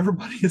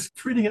everybody is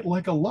treating it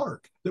like a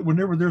lark. That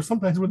whenever there's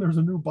sometimes when there's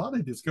a new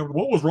body discovered,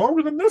 what was wrong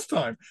with them this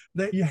time?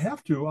 That you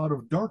have to, out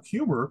of dark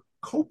humor,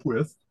 cope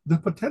with the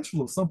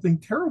potential of something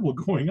terrible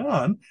going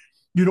on.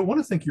 You don't want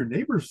to think your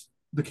neighbor's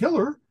the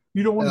killer.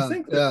 You don't want to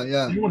think that.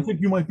 You want to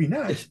think you might be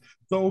next.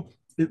 So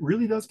it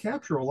really does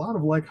capture a lot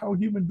of like how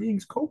human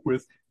beings cope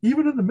with,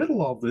 even in the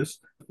middle of this.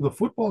 The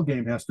football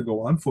game has to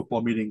go on,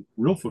 football meaning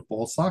real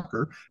football,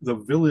 soccer, the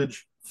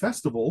village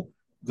festival.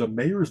 The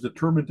mayor is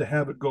determined to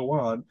have it go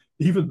on,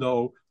 even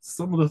though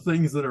some of the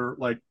things that are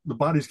like the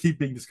bodies keep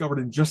being discovered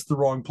in just the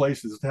wrong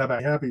places to have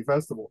a happy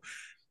festival.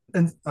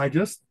 And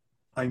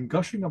I'm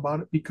gushing about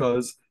it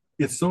because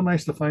it's so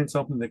nice to find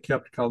something that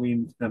kept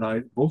Colleen and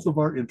I both of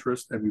our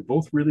interest, and we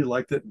both really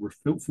liked it. We're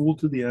fooled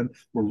to the end.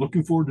 We're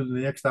looking forward to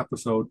the next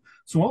episode.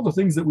 So all the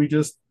things that we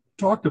just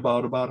talked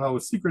about how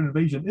a Secret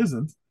Invasion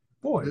isn't,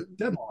 boy,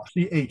 Deadlaw,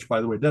 CH,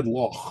 by the way,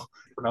 Deadlaw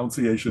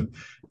pronunciation,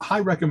 high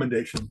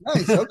recommendation.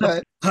 Nice,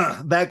 okay.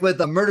 Back with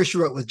the Murder She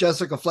Wrote with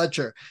Jessica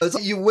Fletcher.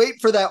 You wait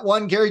for that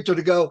one character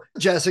to go,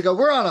 Jessica,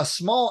 we're on a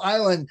small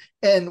island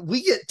and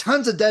we get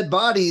tons of dead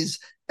bodies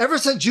ever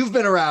since you've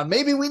been around.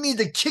 Maybe we need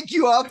to kick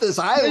you off this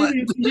island.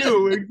 Maybe it's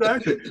you,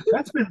 exactly.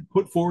 That's been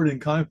put forward in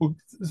comic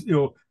books,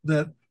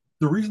 that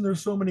the reason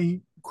there's so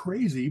many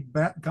crazy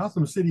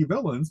Gotham City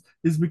villains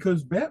is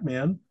because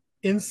Batman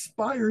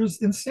inspires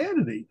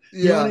insanity.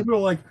 You know what I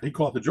mean? Like, he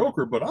caught the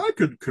Joker, but I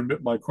could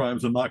commit my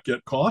crimes and not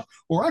get caught,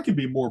 or I could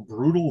be more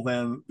brutal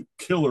than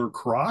Killer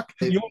Croc.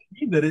 You know what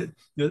I mean?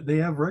 That they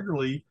have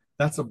regularly.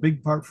 That's a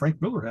big part.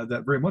 Frank Miller had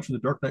that very much in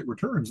The Dark Knight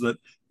Returns, that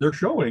they're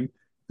showing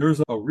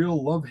there's a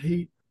real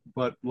love-hate,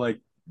 but like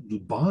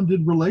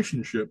bonded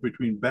relationship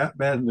between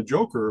Batman and the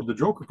Joker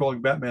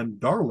calling Batman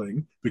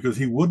darling because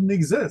he wouldn't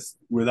exist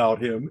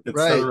without him,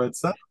 etc.,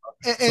 etc.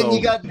 And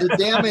you got the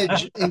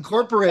Damage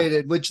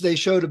Incorporated, which they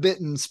showed a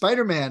bit in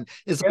Spider-Man.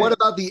 What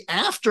about the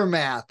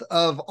aftermath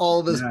of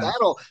all this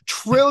battle?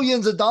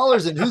 Trillions of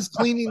dollars, and who's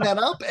cleaning that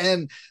up?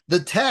 And the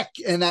tech,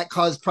 and that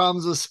caused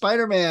problems with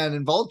Spider-Man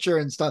and Vulture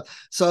and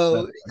stuff.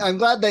 So I'm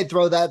glad they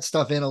throw that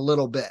stuff in a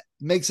little bit.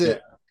 Makes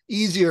it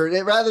easier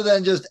rather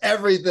than just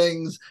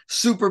everything's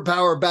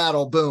superpower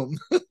battle. Boom.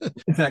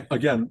 In fact,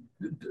 again,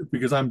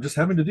 because I'm just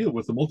having to deal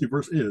with the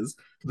multiverse, is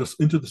this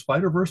Into the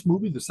Spider-Verse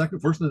movie, the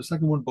first and the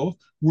second one both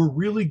were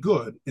really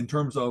good in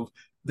terms of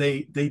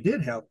they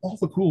did have all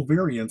the cool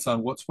variants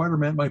on what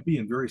Spider-Man might be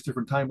in various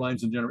different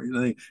timelines and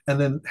generations, and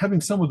then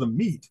having some of them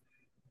meet.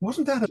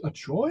 Wasn't that a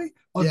joy?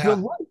 A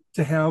delight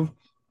to have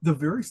the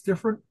various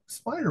different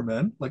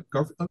Spider-Men, like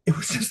Garfield. It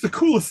was just the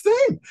coolest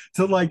thing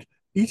to like.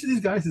 Each of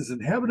these guys has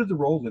inhabited the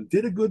role and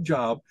did a good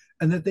job,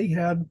 and that they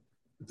had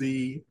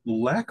the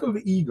lack of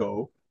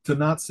ego to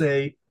not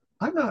say,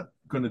 I'm not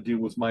going to deal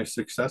with my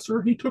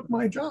successor. He took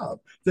my job.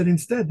 That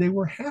instead they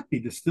were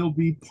happy to still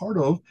be part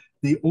of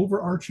the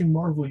overarching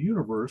Marvel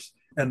universe,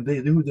 and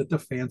they knew that the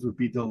fans would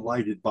be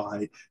delighted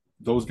by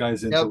those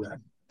guys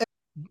interacting.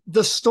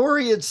 The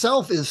story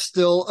itself is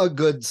still a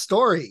good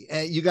story.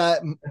 And you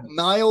got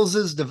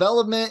Miles's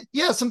development.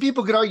 Yeah, some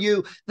people could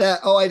argue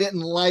that, I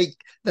didn't like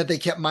that they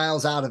kept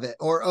Miles out of it,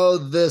 or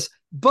this.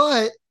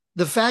 But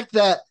the fact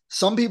that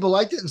some people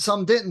liked it and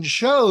some didn't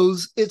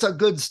shows it's a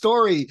good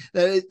story.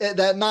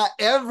 That not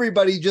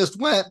everybody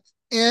just went,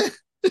 eh.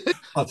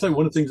 I'll tell you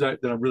one of the things that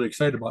I'm really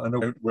excited about. I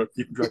know we're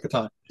keeping track of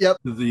time.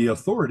 The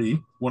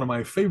Authority, one of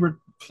my favorite.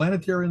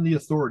 Planetary and the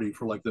Authority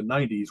for like the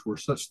 90s were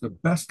such the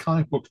best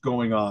comic books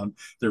going on.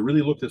 They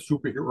really looked at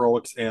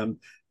superheroics and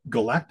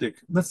galactic,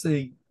 let's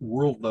say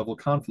world level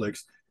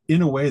conflicts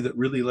in a way that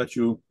really let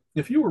you,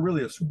 if you were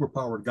really a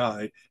superpowered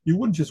guy, you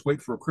wouldn't just wait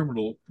for a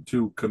criminal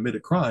to commit a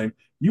crime.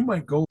 You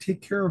might go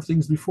take care of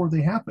things before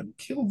they happen,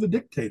 kill the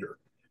dictator,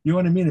 you know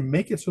what I mean? And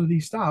make it so that he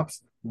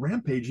stops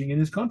rampaging in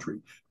his country,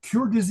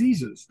 cure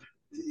diseases,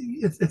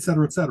 et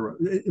cetera, et cetera.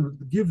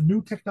 Give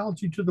new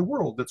technology to the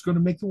world that's going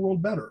to make the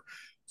world better.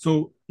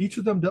 So each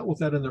of them dealt with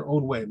that in their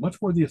own way, much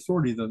more the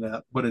Authority than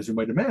that. But as you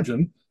might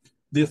imagine,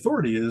 the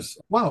Authority is,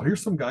 wow,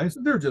 here's some guys,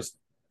 they're just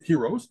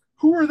heroes.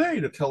 Who are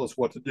they to tell us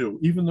what to do,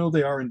 even though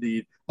they are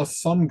indeed a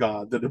sun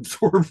god that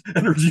absorbs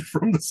energy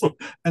from the sun?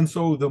 And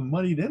so the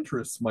moneyed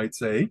interests might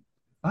say,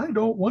 I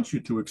don't want you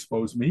to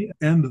expose me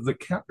and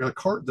the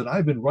cart that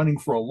I've been running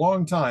for a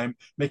long time,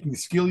 making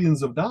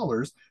skillions of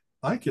dollars.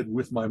 I could,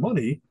 with my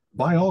money,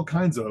 buy all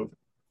kinds of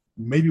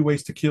maybe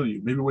ways to kill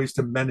you, maybe ways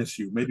to menace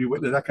you, maybe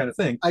that kind of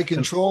thing. I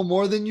control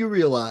more than you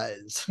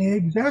realize.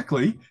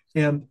 Exactly.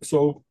 And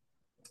so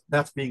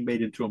that's being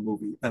made into a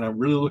movie. And I'm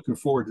really looking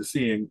forward to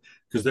seeing,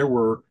 because there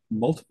were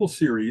multiple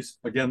series.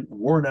 Again,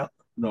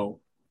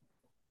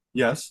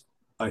 yes,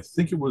 I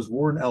think it was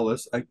Warren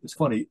Ellis. It's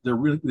funny, they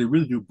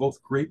really do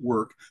both great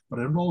work, but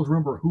I don't always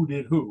remember who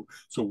did who.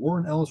 So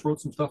Warren Ellis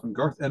wrote some stuff, and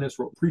Garth Ennis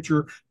wrote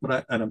Preacher.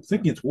 And I'm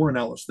thinking it's Warren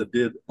Ellis that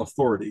did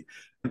Authority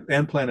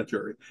and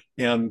Planetary.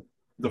 And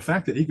the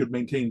fact that he could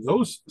maintain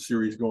those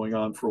series going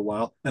on for a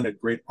while, and a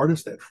great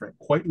artist, that Frank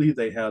Quitely,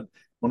 they had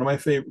one of my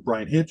favorite,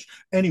 Brian Hitch.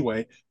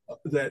 Anyway,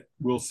 that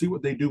we'll see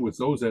what they do with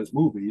those as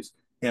movies.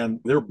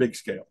 And they're big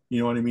scale. You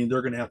know what I mean?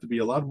 They're going to have to be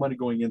a lot of money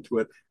going into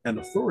it. And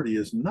Authority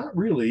is not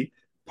really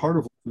part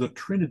of the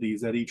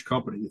trinities at each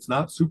company. It's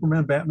not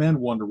Superman, Batman,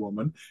 Wonder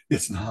Woman.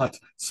 It's not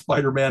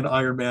Spider-Man,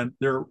 Iron Man.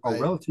 They're a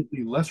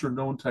relatively lesser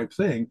known type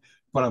thing,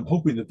 but I'm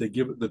hoping that they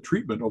give it the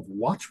treatment of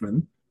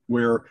Watchmen,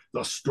 where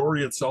the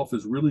story itself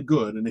is really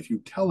good. And if you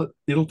tell it,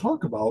 it'll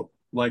talk about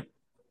like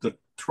the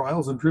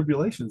trials and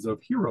tribulations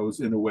of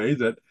heroes in a way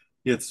that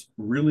it's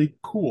really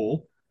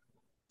cool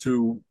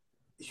to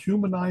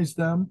humanize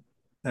them,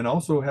 and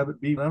also have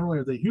it be, not only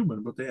are they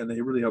human, but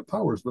they really have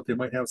powers, but they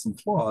might have some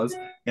flaws.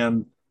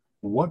 And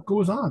what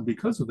goes on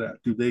because of that?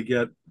 Do they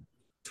get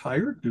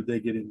tired? Do they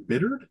get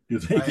embittered? Do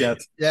they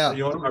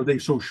are they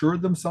so sure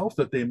of themselves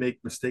that they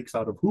make mistakes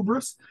out of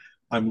hubris?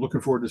 I'm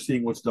looking forward to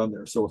seeing what's done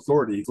there. So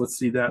Authority, let's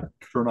see that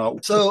turn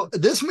out. So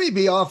this may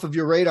be off of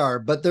your radar,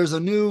 but there's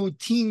a new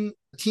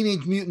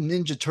Teenage Mutant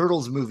Ninja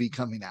Turtles movie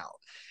coming out.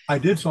 I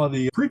did saw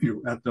the preview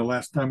at the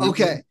last time.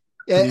 Okay.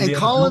 And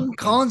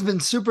Colin's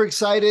been super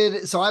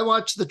excited. So I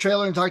watched the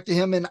trailer and talked to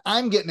him, and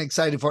I'm getting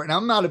excited for it. Now,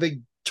 I'm not a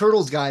big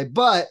Turtles guy,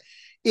 but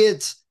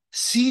it's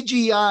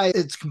CGI,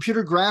 it's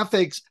computer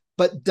graphics,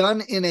 but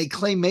done in a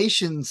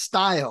claymation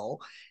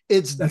style.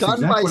 That's done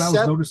exactly by what I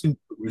was noticing.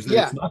 It's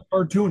not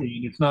cartoony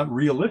and it's not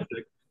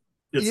realistic.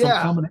 It's some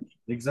combination.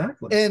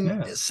 Exactly.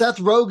 And Seth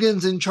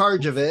Rogen's in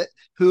charge of it,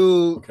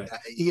 who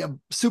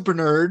super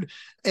nerd.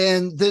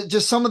 And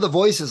just some of the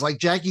voices, like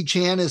Jackie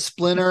Chan is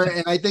Splinter.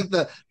 And I think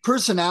the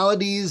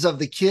personalities of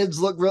the kids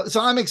look real.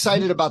 So I'm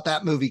excited about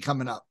that movie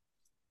coming up.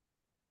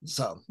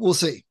 So we'll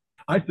see.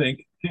 I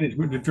think Teenage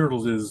Mutant Ninja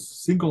Turtles is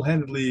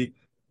single-handedly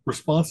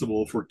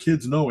responsible for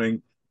kids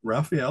knowing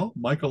Raphael,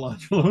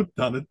 Michelangelo,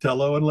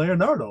 Donatello, and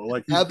Leonardo.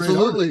 Like,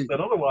 absolutely. That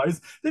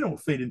otherwise they don't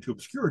fade into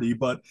obscurity,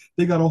 but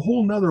they got a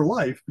whole nother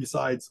life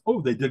besides,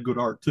 they did good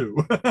art too.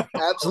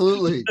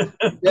 Absolutely.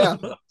 Yeah.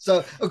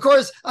 So of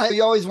course I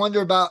always wonder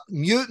about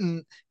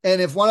mutant,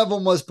 and if one of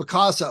them was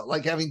Picasso,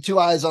 like having two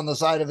eyes on the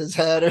side of his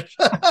head.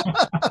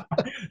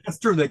 That's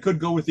true. They could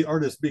go with the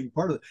artist being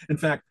part of it. In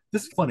fact,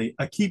 this is funny.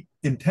 I keep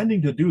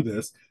intending to do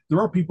this. There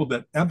are people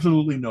that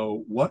absolutely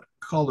know what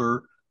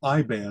color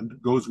eye band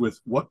goes with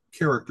what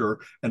character,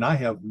 and I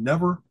have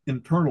never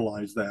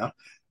internalized that.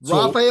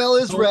 Raphael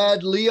is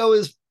red, Leo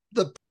is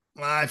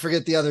I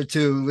forget the other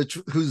two,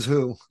 who's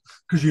who.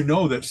 Because you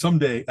know that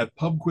someday at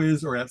Pub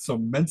Quiz or at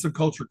some Mensa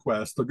Culture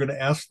Quest, they're going to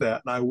ask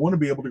that, and I want to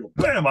be able to go,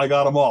 bam, I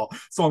got them all.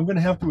 So I'm going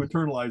to have to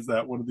internalize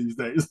that one of these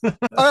days. All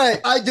right,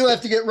 I do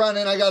have to get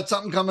running. I got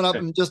something coming up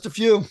in just a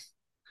few.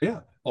 Yeah,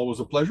 always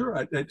a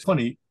pleasure. It's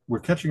funny, we're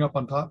catching up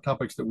on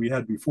topics that we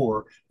had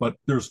before, but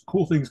there's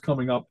cool things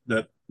coming up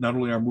that not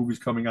only are movies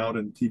coming out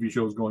and TV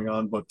shows going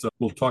on, but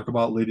we'll talk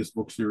about latest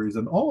book series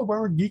and all of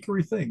our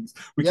geekery things.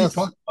 We keep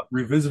talking about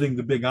revisiting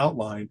the big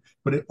outline,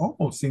 but it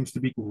almost seems to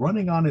be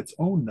running on its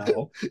own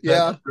now.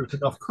 There's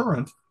enough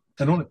current.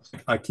 And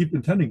I keep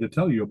intending to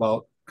tell you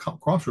about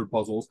crossword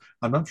puzzles.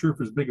 I'm not sure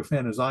if as big a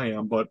fan as I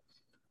am, but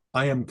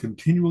I am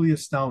continually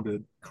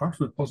astounded.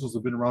 Crossword puzzles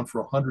have been around for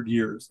 100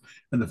 years.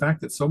 And the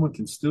fact that someone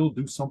can still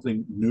do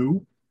something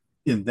new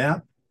in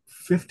that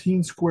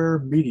 15 square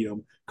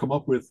medium, come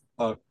up with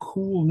a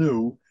cool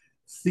new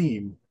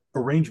theme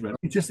arrangement.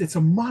 It's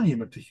a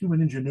monument to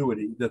human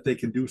ingenuity that they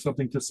can do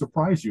something to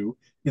surprise you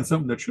in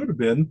something that should have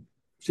been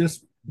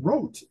just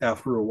rote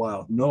after a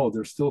while. No,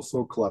 they're still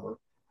so clever.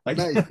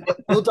 Nice.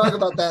 We'll talk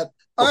about that.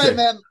 All right,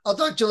 man. I'll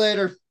talk to you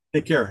later.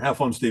 Take care. Have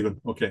fun, Stephen.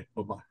 Okay.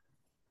 Bye-bye.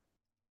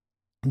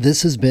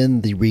 This has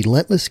been the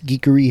Relentless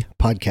Geekery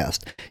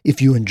Podcast.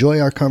 If you enjoy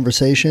our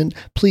conversation,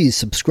 please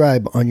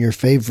subscribe on your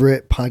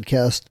favorite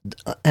podcast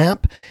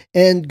app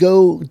and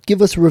go give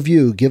us a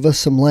review, give us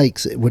some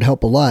likes. It would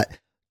help a lot.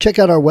 Check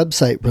out our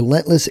website,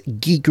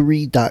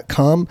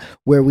 relentlessgeekery.com,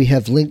 where we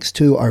have links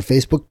to our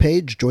Facebook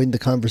page, join the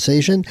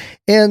conversation,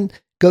 and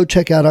go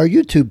check out our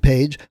YouTube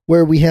page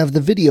where we have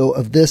the video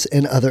of this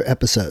and other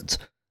episodes.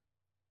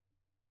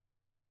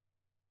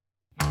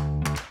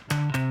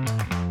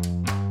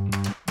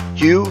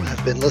 You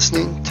have been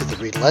listening to the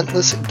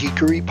Relentless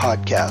Geekery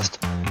Podcast.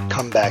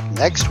 Come back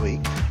next week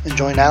and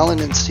join Alan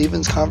and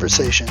Steven's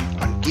conversation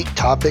on geek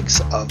topics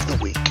of the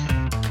week.